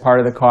that as part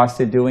of the cost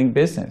of doing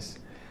business.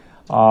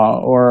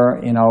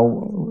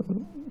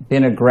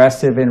 Been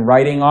aggressive in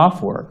writing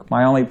off work.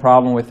 My only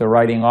problem with the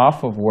writing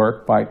off of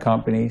work by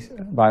companies,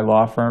 by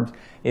law firms,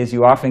 is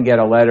you often get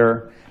a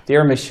letter,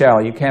 "Dear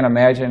Michelle, you can't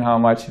imagine how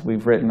much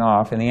we've written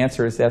off." And the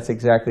answer is that's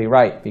exactly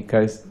right,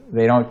 because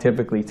they don't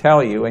typically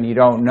tell you, and you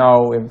don't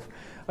know if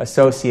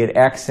associate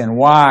X and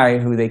Y,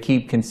 who they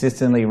keep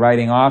consistently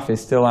writing off,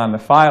 is still on the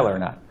file or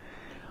not.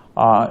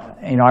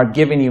 I've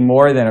given you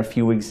more than a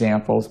few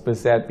examples.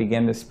 Does that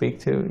begin to speak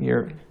to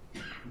your?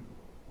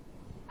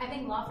 I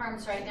think law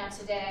firms right now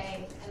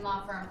today and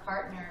law firm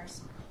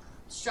partners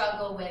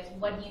struggle with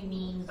what do you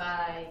mean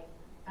by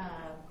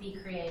be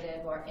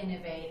creative or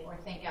innovate or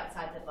think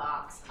outside the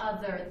box,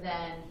 other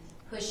than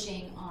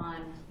pushing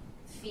on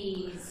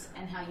fees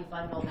and how you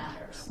bundle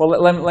matters. Well,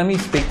 let me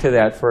speak to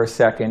that for a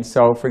second.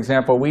 So, for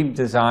example, we've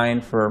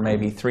designed for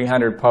maybe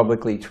 300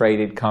 publicly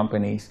traded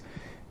companies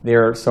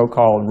their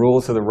so-called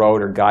rules of the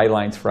road or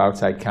guidelines for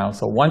outside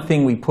counsel. One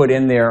thing we put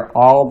in there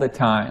all the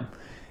time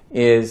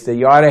is that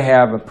you ought to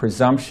have a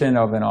presumption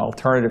of an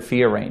alternative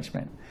fee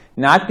arrangement.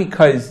 Not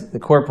because the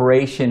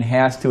corporation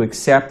has to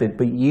accept it,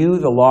 but you,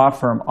 the law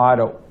firm, ought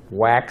to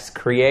wax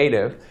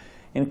creative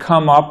and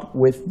come up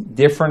with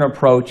different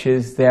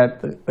approaches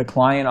that the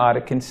client ought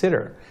to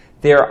consider.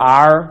 There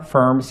are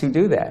firms who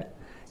do that.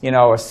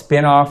 A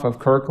spin-off of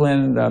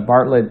Kirkland, the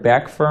Bartlett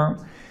Beck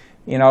firm,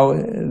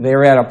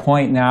 they're at a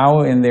point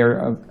now in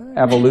their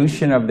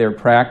evolution of their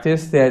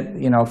practice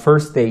that,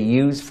 first they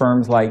use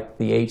firms like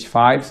the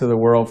H5s of the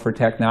world for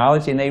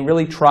technology, and they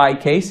really try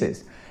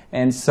cases.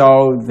 And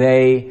so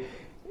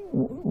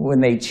when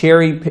they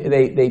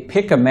they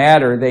pick a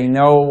matter, they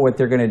know what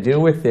they're going to do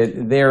with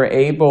it. They're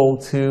able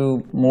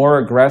to more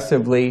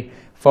aggressively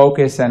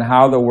focus on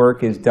how the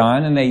work is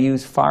done, and they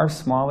use far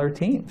smaller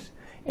teams.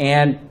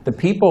 And the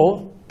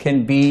people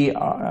can be,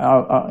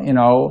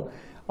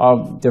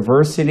 of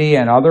diversity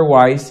and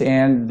otherwise,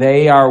 and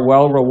they are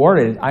well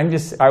rewarded.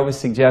 I was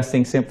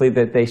suggesting simply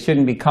that they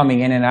shouldn't be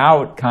coming in and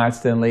out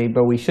constantly,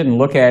 but we shouldn't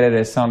look at it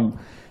as some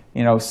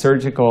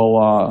surgical,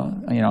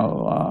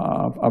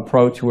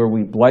 approach where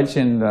we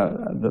bludgeon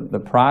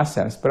the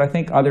process. But I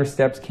think other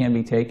steps can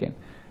be taken.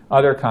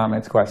 Other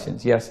comments,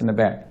 questions? Yes, in the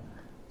back.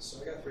 So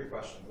I got 3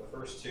 questions. The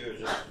first 2 is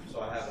just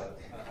so I have a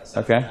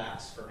set Okay. of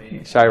facts for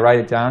me. Should I write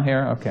it down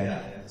here? Okay.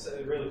 Yeah. So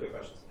really quick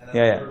questions. And then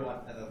Yeah,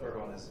 the third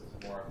one is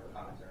more of a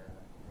commentary.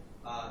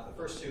 The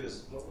first 2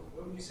 is what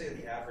would you say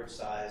the average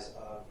size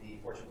of the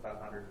Fortune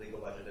 500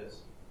 legal budget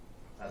is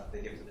that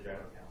they give to the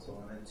General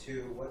Counsel? And then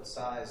 2, what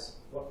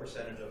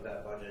percentage of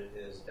that budget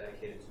is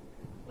dedicated to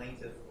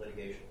plaintiff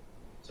litigation?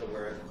 So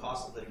where it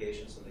costs of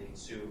litigation so they can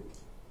sue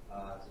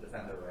to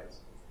defend their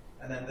rights.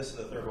 And then this is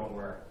the third one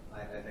where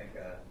I think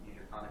need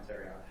your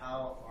commentary on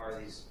how are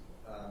these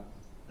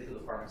legal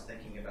departments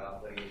thinking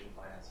about litigation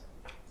financing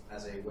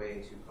as a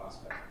way to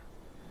cost cut?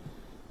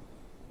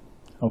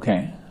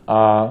 Okay,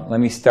 let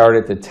me start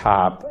at the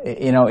top.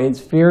 It's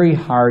very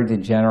hard to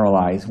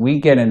generalize. We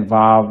get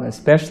involved,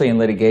 especially in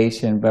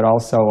litigation, but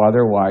also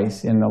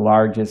otherwise, in the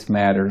largest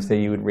matters that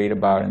you would read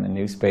about in the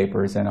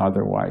newspapers and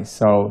otherwise.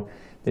 So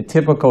the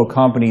typical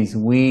companies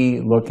we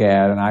look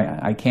at, and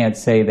I can't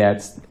say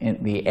that's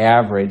the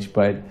average,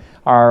 but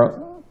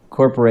are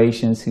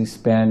corporations who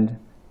spend,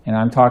 and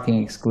I'm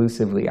talking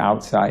exclusively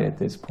outside at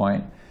this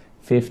point,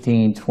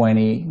 15,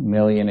 20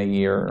 million a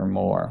year or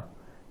more.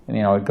 And,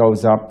 it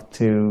goes up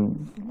to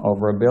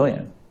over $1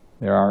 billion.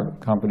 There are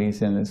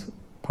companies in this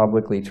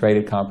publicly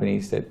traded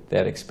companies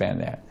that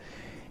expand that.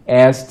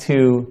 As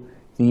to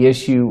the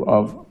issue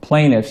of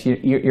plaintiffs,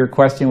 your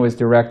question was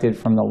directed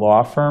from the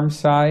law firm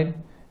side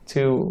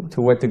to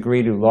what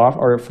degree do law,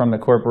 or from the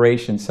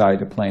corporation side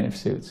to plaintiff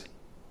suits?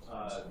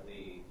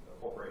 The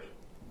corporation.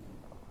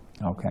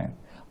 Okay.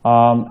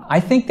 I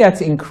think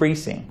that's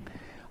increasing.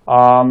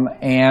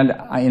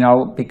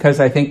 Because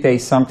I think they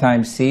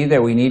sometimes see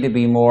that we need to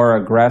be more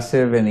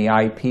aggressive in the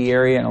IP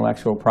area,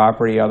 intellectual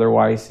property,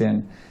 otherwise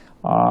in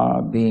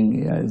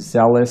being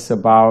zealous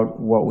about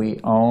what we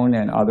own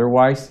and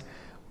otherwise.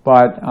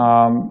 But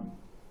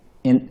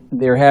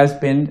there has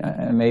been,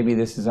 and maybe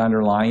this is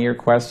underlying your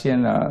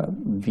question, a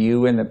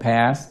view in the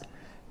past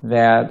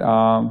that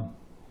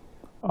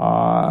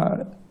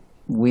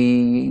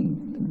we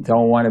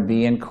don't want to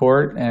be in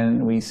court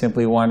and we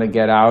simply want to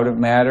get out of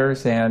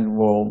matters and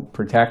we'll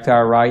protect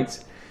our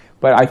rights.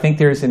 But I think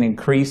there's an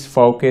increased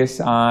focus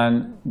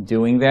on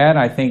doing that.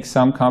 I think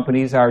some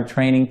companies are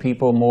training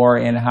people more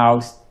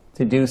in-house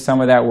to do some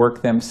of that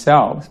work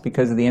themselves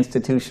because of the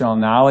institutional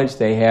knowledge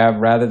they have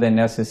rather than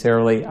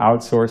necessarily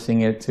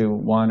outsourcing it to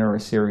one or a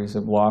series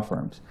of law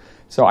firms.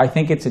 So I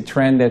think it's a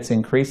trend that's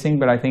increasing,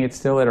 but I think it's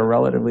still at a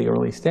relatively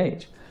early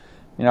stage.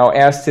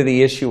 As to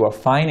the issue of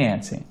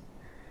financing,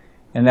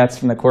 and that's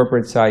from the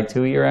corporate side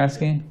too, you're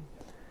asking?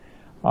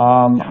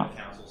 General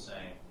Counsel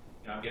saying,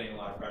 I'm getting a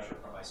lot of pressure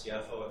from my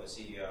CFO and the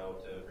CEO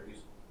to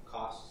reduce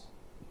costs,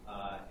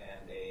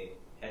 and a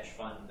hedge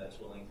fund that's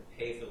willing to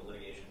pay for the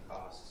litigation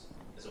costs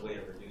is a way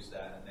to reduce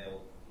that, and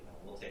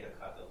we'll take a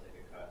cut, they'll take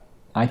a cut.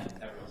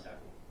 Everyone's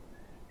happy.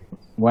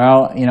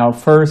 Well,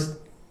 first,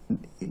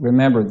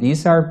 remember,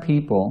 these are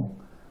people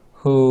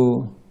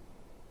who,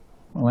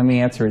 let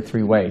me answer it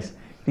 3 ways.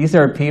 These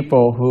are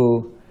people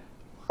who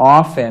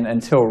often,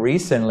 until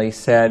recently,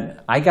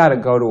 said, I got to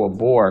go to a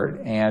board,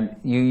 and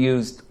you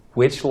used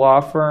which law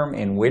firm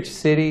in which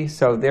city,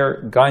 so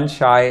they're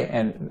gun-shy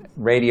and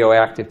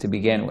radioactive to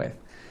begin with.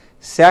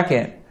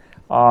 Second,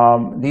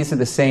 These are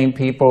the same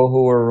people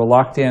who are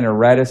reluctant or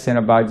reticent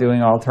about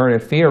doing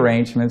alternative fee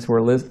arrangements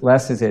where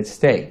less is at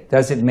stake.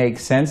 Does it make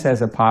sense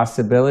as a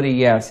possibility?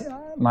 Yes.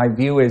 My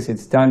view is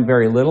it's done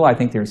very little. I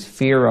think there's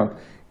fear of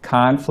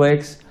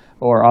conflicts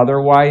or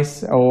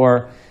otherwise,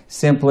 or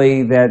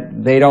simply that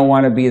they don't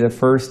want to be the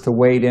first to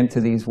wade into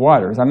these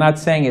waters. I'm not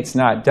saying it's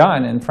not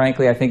done, and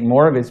frankly, I think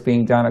more of it's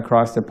being done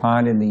across the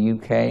pond in the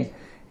UK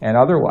and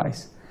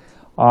otherwise.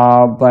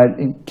 But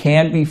it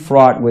can be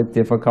fraught with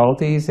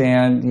difficulties,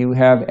 and you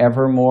have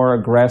ever more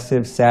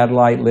aggressive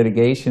satellite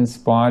litigation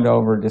spawned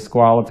over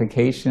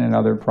disqualification and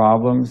other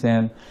problems.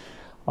 And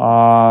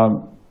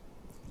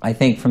I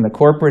think from the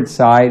corporate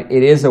side,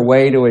 it is a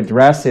way to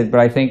address it, but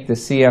I think the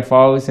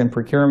CFOs and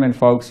procurement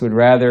folks would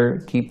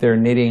rather keep their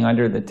knitting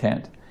under the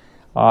tent,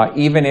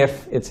 even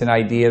if it's an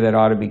idea that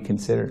ought to be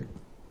considered.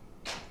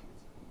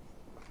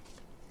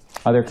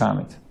 Other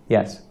comments?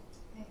 Yes?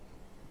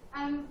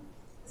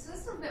 So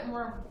this is a bit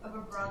more of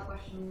a broad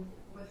question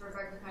with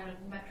regard to kind of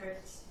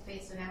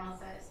metrics-based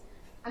analysis.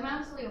 I'm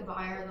absolutely a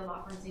buyer. The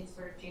law firms need to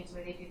sort of change the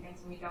way they do things,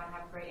 and we don't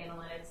have great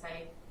analytics.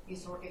 I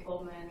used to work at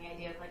Goldman, and the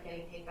idea of like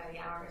getting paid by the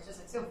hour is just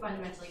like so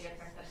fundamentally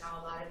different than how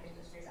a lot of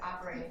industries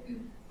operate.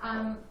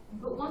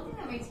 But one thing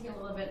that makes me a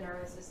little bit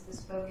nervous is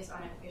this focus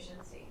on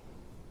efficiency.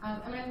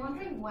 And I'm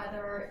wondering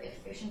whether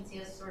efficiency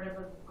is sort of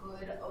a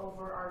good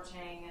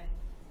overarching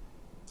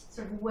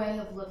sort of way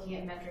of looking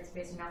at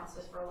metrics-based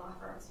analysis for law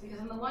firms. Because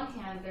on the one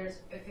hand, there's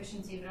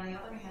efficiency, but on the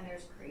other hand,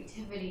 there's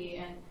creativity.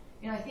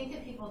 And I think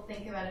that people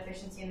think about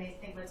efficiency and they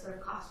think like sort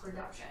of cost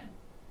reduction.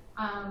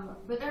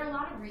 But there are a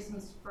lot of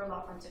reasons for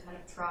law firms to kind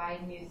of try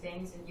new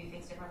things and do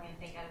things differently and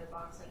think out of the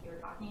box like you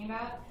were talking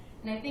about.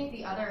 And I think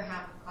the other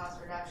half of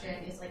cost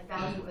reduction is like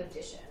value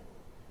addition.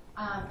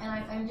 And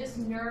I'm just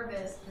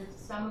nervous that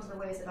some of the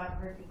ways that I've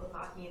heard people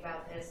talking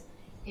about this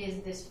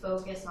is this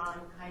focus on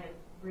kind of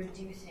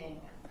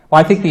reducing. Well,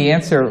 I think the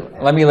answer,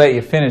 let me let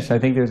you finish. I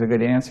think there's a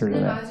good answer to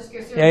that. I was just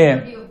curious,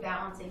 your view of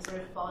balancing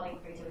sort of quality and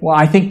creativity. Well,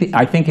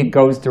 I think it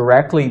goes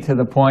directly to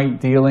the point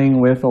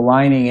dealing with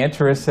aligning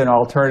interests and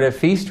alternative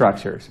fee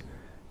structures,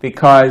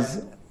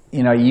 because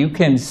you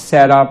can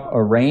set up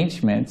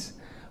arrangements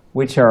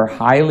which are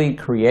highly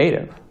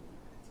creative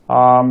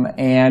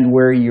and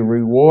where you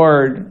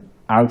reward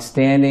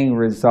outstanding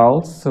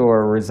results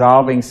or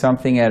resolving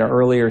something at an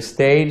earlier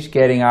stage,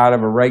 getting out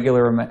of a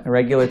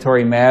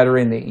regulatory matter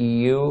in the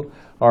EU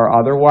or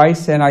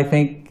otherwise, and I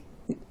think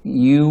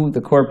you,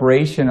 the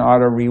corporation, ought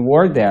to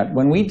reward that.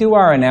 When we do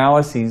our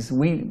analyses,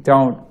 we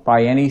don't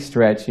by any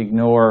stretch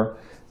ignore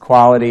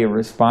quality or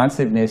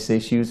responsiveness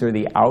issues or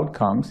the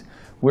outcomes.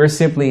 We're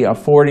simply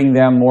affording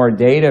them more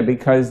data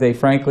because they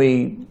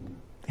frankly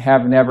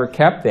have never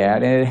kept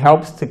that, and it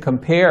helps to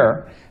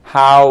compare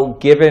how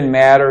given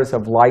matters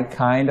of like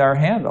kind are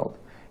handled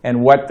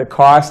and what the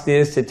cost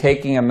is to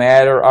taking a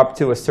matter up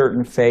to a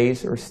certain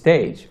phase or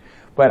stage.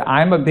 But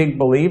I'm a big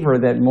believer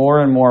that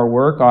more and more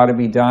work ought to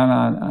be done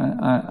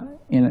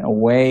in a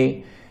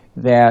way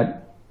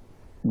that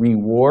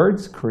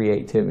rewards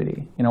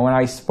creativity. When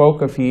I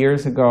spoke a few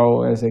years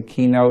ago as a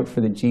keynote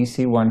for the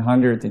GC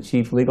 100, the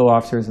chief legal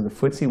officers of the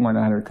FTSE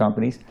 100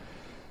 companies,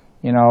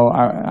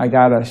 I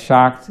got a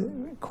shocked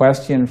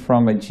question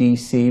from a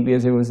GC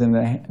because it was in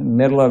the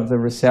middle of the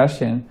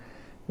recession.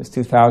 It was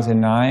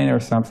 2009 or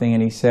something,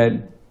 and he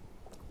said,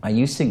 "Are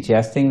you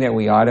suggesting that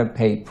we ought to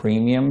pay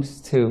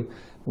premiums to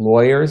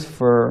lawyers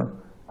for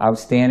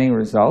outstanding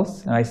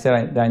results?" And I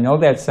said, I know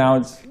that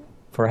sounds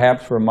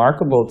perhaps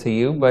remarkable to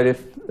you, but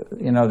if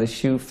the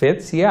shoe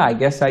fits, yeah, I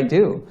guess I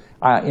do.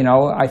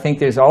 I think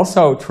there's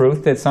also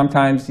truth that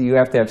sometimes you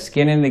have to have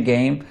skin in the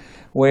game,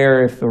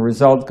 where if the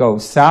result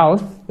goes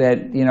south,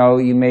 that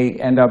you may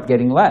end up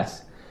getting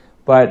less.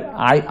 But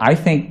I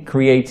think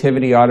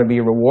creativity ought to be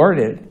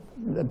rewarded.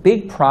 The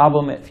big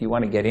problem, if you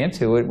want to get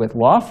into it, with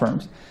law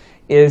firms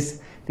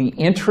is the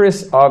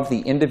interest of the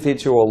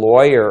individual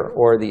lawyer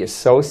or the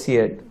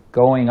associate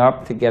going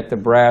up to get the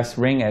brass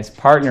ring as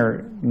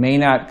partner may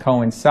not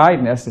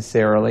coincide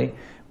necessarily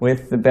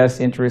with the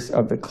best interest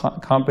of the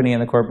company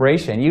and the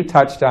corporation. You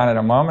touched on it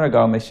a moment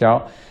ago,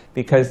 Michelle,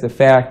 because the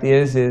fact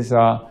is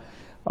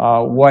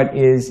what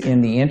is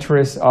in the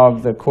interest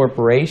of the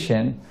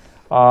corporation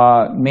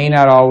may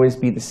not always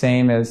be the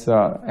same as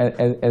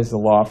the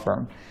law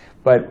firm.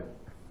 But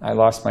I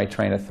lost my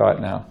train of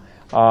thought now.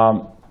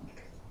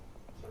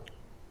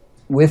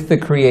 With the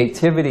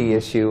creativity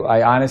issue,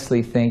 I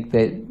honestly think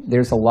that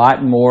there's a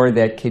lot more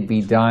that could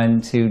be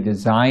done to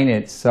design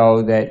it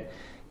so that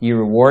you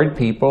reward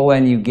people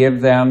and you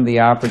give them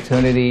the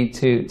opportunity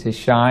to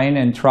shine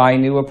and try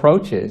new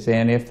approaches.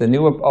 And if the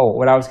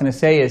what I was going to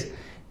say is,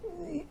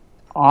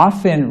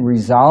 often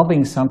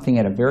resolving something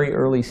at a very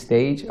early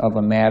stage of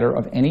a matter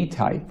of any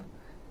type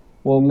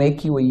will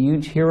make you a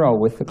huge hero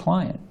with the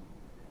client.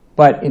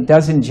 But it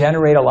doesn't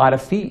generate a lot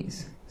of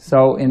fees.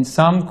 So in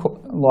some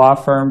law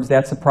firms,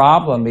 that's a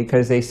problem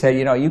because they say,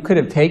 you could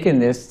have taken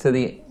this to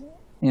the,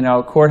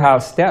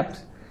 courthouse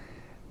steps,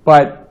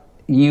 but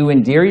you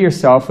endear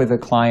yourself with a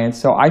client.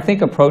 So I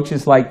think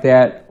approaches like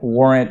that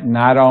warrant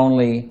not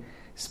only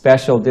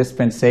special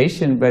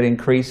dispensation, but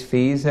increase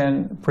fees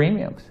and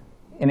premiums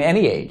in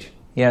any age.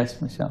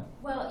 Yes, Michelle?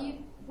 Well,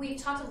 we've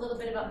talked a little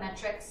bit about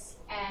metrics,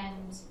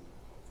 and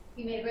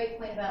you made a great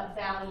point about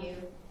value.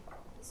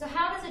 So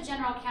how does a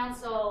general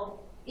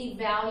counsel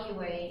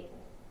evaluate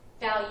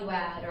value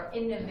add or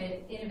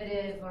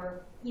innovative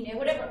or, you know,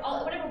 whatever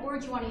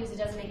word you want to use that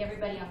doesn't make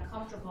everybody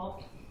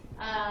uncomfortable?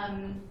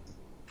 And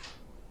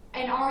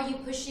are you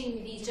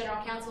pushing these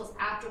general counsels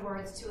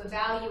afterwards to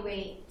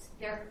evaluate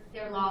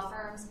their law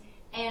firms?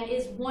 And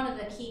is one of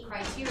the key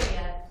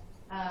criteria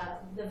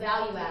the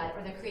value add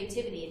or the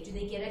creativity? Do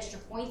they get extra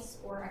points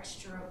or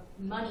extra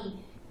money?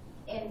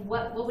 And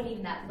what would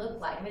even that look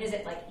like? I mean, is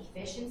it like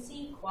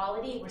efficiency,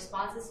 quality,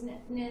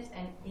 responsiveness,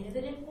 and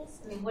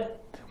innovativeness? I mean,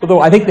 what? Although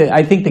I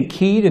think the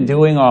key to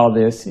doing all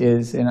this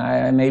is, and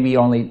I maybe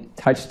only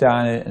touched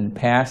on it in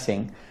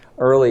passing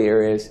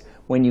earlier, is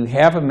when you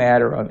have a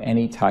matter of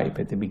any type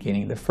at the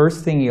beginning, the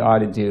first thing you ought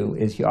to do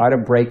is you ought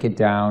to break it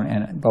down,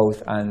 and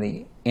both on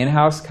the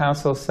in-house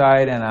counsel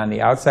side and on the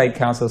outside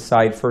counsel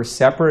side, first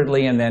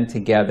separately and then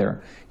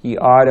together. You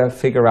ought to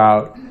figure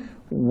out,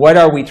 what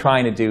are we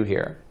trying to do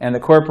here? And the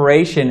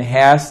corporation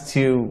has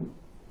to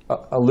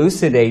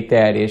elucidate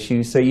that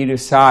issue, so you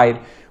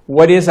decide,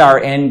 what is our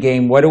end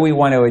game? What do we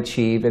want to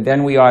achieve? And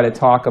then we ought to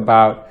talk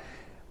about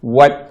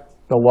what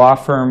the law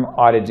firm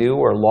ought to do,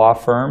 or law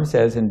firms,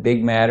 as in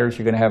big matters,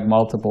 you're going to have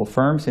multiple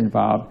firms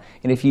involved.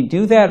 And if you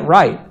do that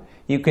right,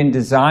 you can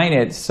design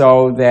it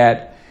so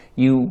that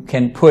you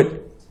can put,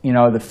 you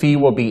know, the fee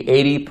will be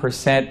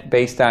 80%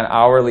 based on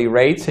hourly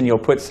rates, and you'll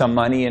put some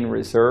money in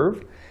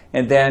reserve.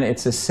 And then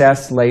it's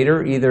assessed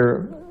later,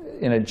 either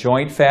in a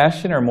joint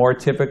fashion or more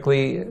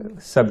typically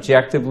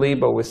subjectively,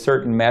 but with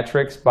certain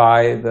metrics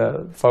by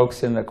the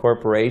folks in the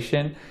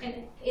corporation.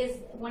 And is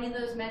one of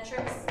those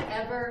metrics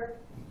ever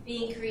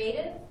being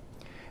creative?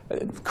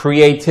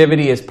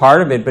 Creativity is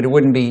part of it, but it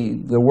wouldn't be,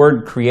 the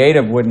word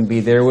creative wouldn't be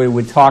there. We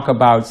would talk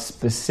about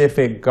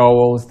specific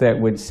goals that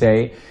would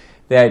say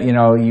that, you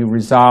know, you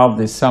resolved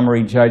this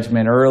summary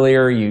judgment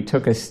earlier, you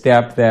took a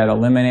step that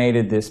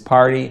eliminated this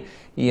party.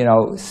 You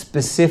know,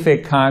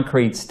 specific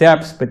concrete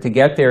steps, but to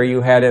get there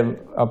you had to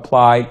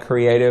apply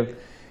creative,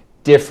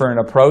 different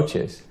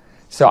approaches.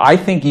 So I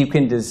think you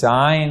can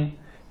design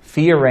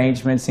fee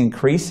arrangements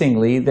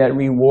increasingly that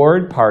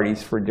reward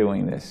parties for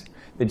doing this.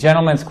 The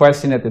gentleman's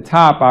question at the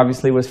top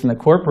obviously was from the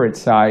corporate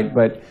side,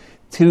 but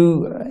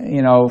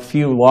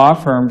few law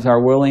firms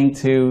are willing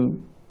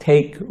to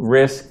take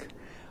risk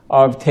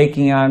of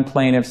taking on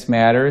plaintiffs'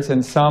 matters,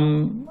 and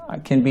some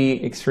can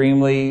be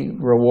extremely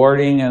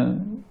rewarding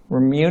and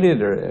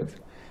remunerative,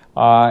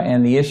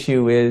 and the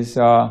issue is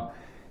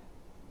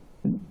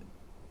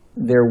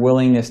their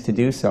willingness to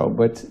do so.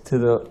 But to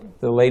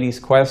the lady's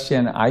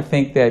question, I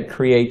think that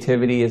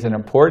creativity is an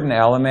important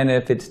element.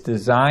 If it's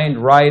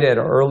designed right at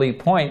an early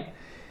point,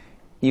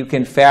 you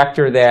can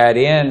factor that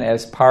in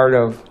as part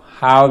of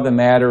how the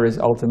matter is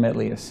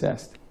ultimately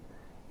assessed,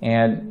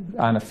 and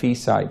on a fee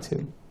side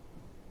too.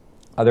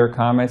 Other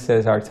comments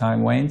as our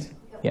time wanes?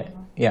 Yeah.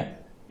 Yeah,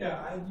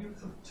 you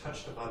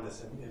touched upon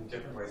this in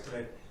different ways,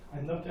 but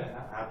I'd love to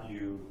have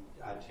you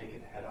take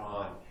it head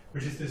on,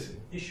 which is this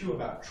issue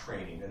about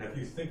training. And if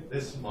you think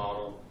this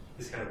model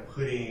is kind of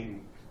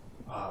putting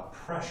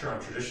pressure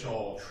on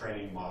traditional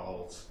training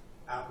models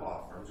at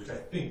law firms, which I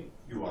think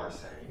you are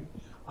saying.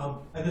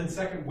 And then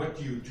second, what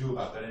do you do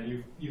about that?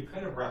 And you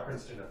kind of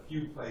referenced in a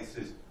few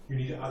places, you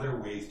need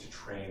other ways to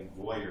train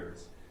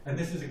lawyers. And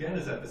this is, again,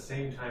 is at the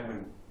same time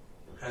when,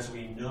 as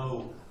we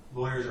know,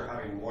 lawyers are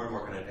having more and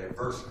more kind of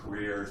diverse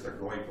careers. They're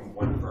going from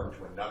one firm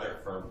to another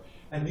firm.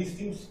 And these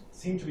things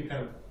seem to be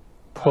kind of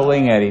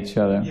pulling at each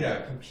other.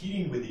 Yeah,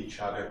 competing with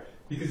each other.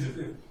 Because if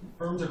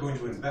firms are going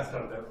to invest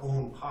out of their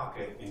own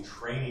pocket in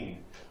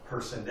training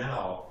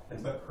personnel,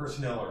 but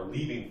personnel are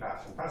leaving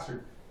faster and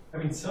faster, I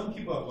mean, some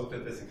people have looked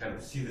at this and kind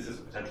of see this as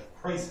a potential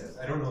crisis.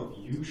 I don't know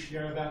if you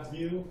share that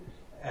view,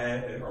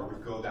 or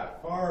would go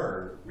that far,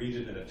 or read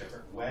it in a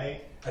different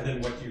way. And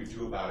then what do you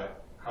do about it,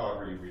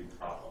 however you read the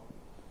problem?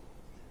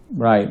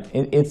 Right.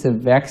 It's a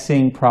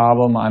vexing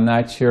problem. I'm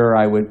not sure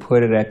I would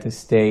put it at the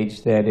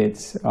stage that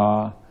it's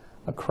a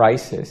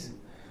crisis.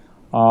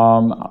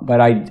 But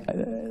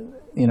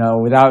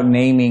without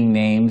naming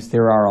names,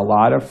 there are a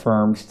lot of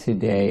firms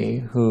today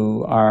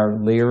who are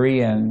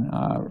leery and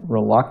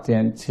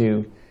reluctant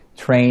to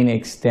train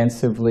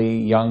extensively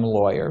young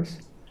lawyers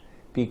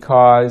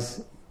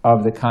because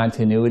of the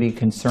continuity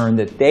concern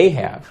that they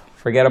have.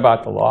 Forget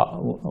about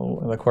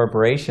the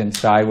corporation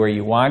side where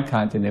you want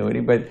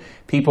continuity, but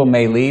people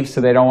may leave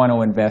so they don't want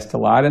to invest a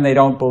lot, and they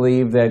don't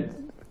believe that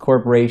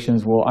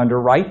corporations will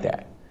underwrite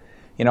that.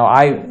 In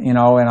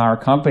our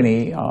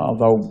company,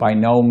 although by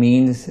no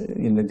means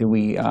do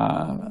we,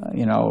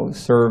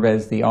 serve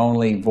as the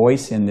only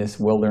voice in this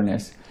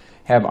wilderness,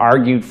 have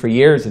argued for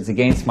years. It's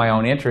against my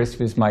own interest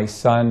because my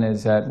son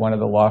is at one of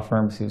the law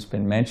firms who's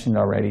been mentioned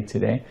already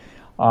today.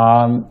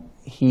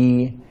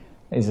 He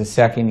is a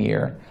second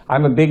year.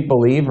 I'm a big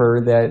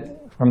believer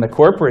that from the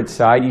corporate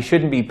side, you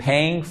shouldn't be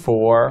paying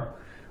for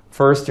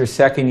first or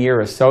second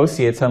year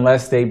associates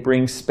unless they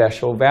bring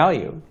special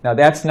value. Now,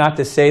 that's not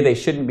to say they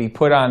shouldn't be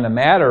put on the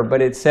matter,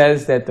 but it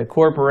says that the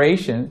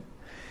corporation,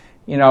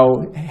 you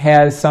know,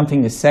 has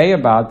something to say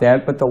about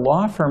that, but the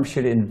law firm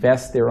should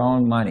invest their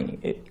own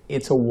money.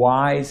 It's a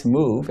wise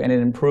move, and it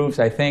improves,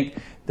 I think,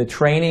 the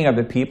training of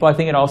the people. I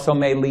think it also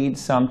may lead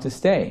some to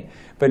stay.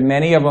 But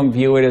many of them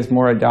view it as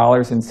more a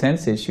dollars and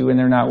cents issue, and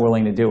they're not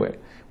willing to do it,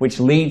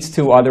 which leads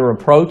to other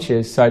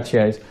approaches such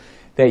as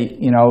they,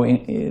 you know,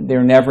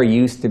 there never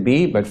used to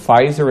be, but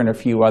Pfizer and a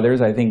few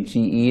others, I think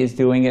GE is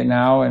doing it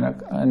now, and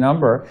a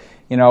number,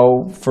 you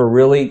know, for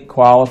really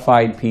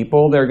qualified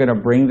people, they're going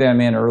to bring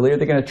them in earlier.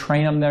 They're going to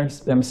train them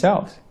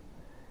themselves.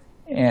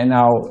 And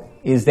now,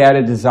 is that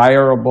a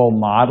desirable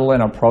model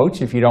and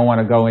approach if you don't want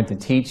to go into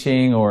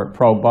teaching or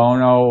pro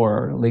bono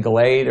or legal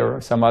aid or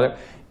some other?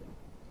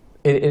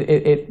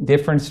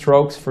 Different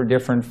strokes for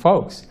different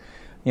folks.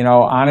 You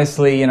know,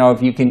 honestly, you know,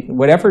 if you can,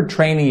 whatever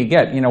training you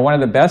get, you know, one of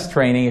the best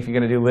training if you're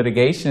going to do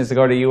litigation is to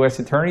go to a U.S.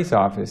 Attorney's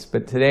office.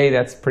 But today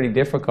that's pretty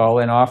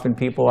difficult, and often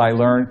people I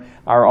learn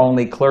are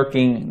only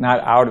clerking not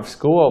out of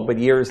school, but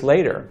years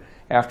later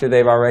after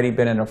they've already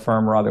been in a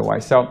firm or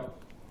otherwise. So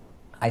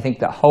I think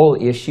the whole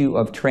issue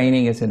of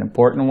training is an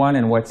important one,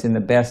 and what's in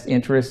the best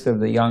interest of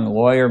the young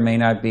lawyer may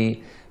not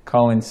be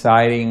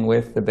coinciding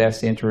with the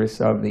best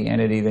interests of the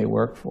entity they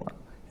work for,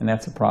 and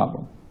that's a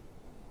problem.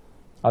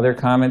 Other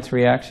comments,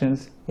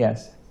 reactions?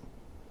 Yes?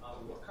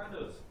 What kind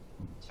of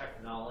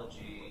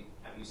technology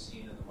have you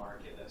seen in the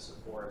market that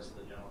supports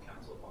the general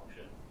counsel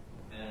function?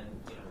 And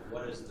you know,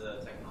 what is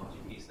the technology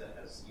piece that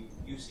has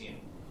you've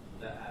seen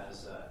that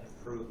has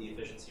improved the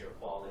efficiency or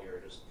quality or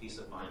just peace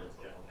of mind of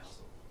the general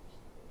counsel?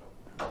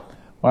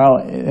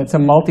 Well, it's a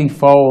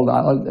multifold.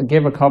 I'll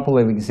give a couple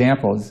of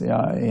examples. You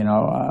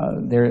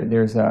know,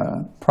 there's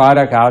a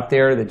product out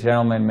there, the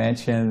gentleman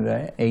mentioned,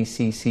 the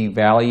ACC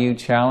Value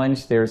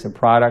Challenge. There's a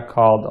product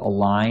called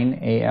Align,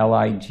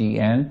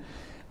 A-L-I-G-N,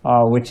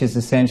 which is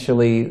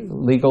essentially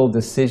legal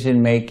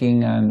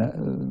decision-making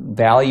on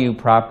value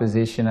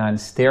proposition on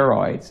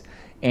steroids.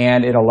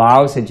 And it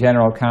allows the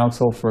general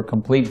counsel for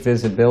complete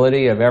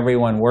visibility of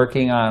everyone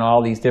working on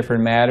all these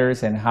different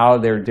matters and how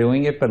they're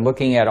doing it, but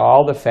looking at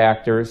all the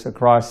factors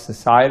across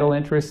societal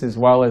interests as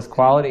well as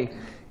quality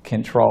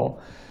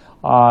control.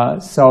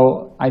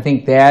 So I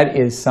think that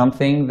is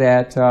something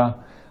that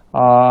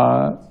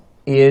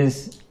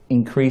is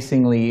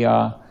increasingly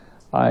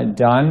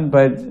done,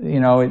 but you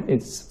know,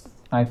 it's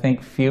I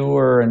think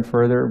fewer and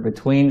further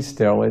between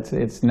still.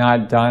 It's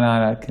not done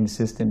on a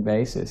consistent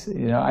basis.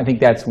 You know, I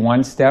think that's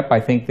one step. I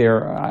think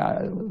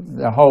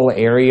the whole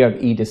area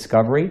of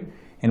e-discovery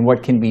and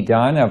what can be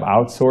done of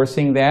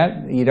outsourcing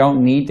that. You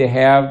don't need to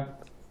have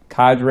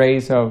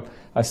cadres of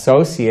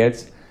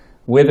associates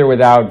with or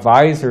without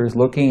advisors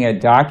looking at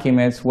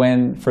documents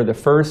when for the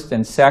first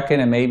and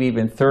second and maybe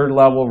even third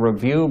level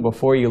review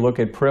before you look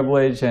at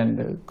privilege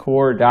and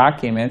core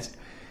documents.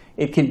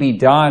 It can be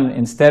done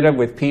instead of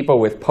with people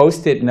with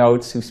post-it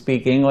notes who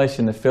speak English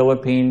in the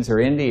Philippines or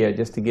India,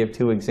 just to give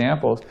two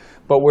examples,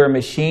 but where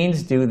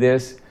machines do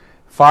this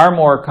far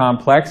more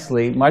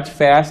complexly, much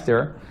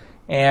faster,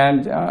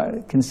 and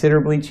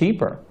considerably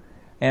cheaper.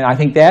 And I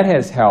think that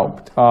has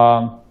helped.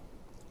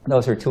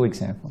 Those are two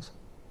examples.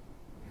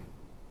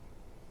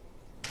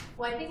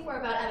 Well, I think we're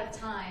about out of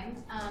time.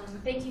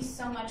 Thank you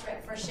so much,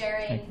 Rick, for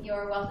sharing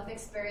your wealth of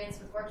experience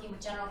with working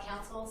with general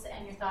counsels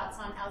and your thoughts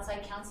on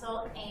outside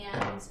counsel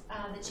and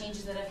the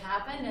changes that have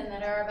happened and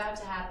that are about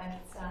to happen.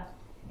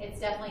 It's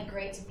definitely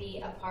great to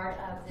be a part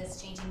of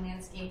this changing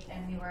landscape,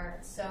 and we were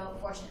so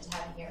fortunate to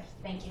have you here.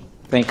 Thank you.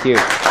 Thank you.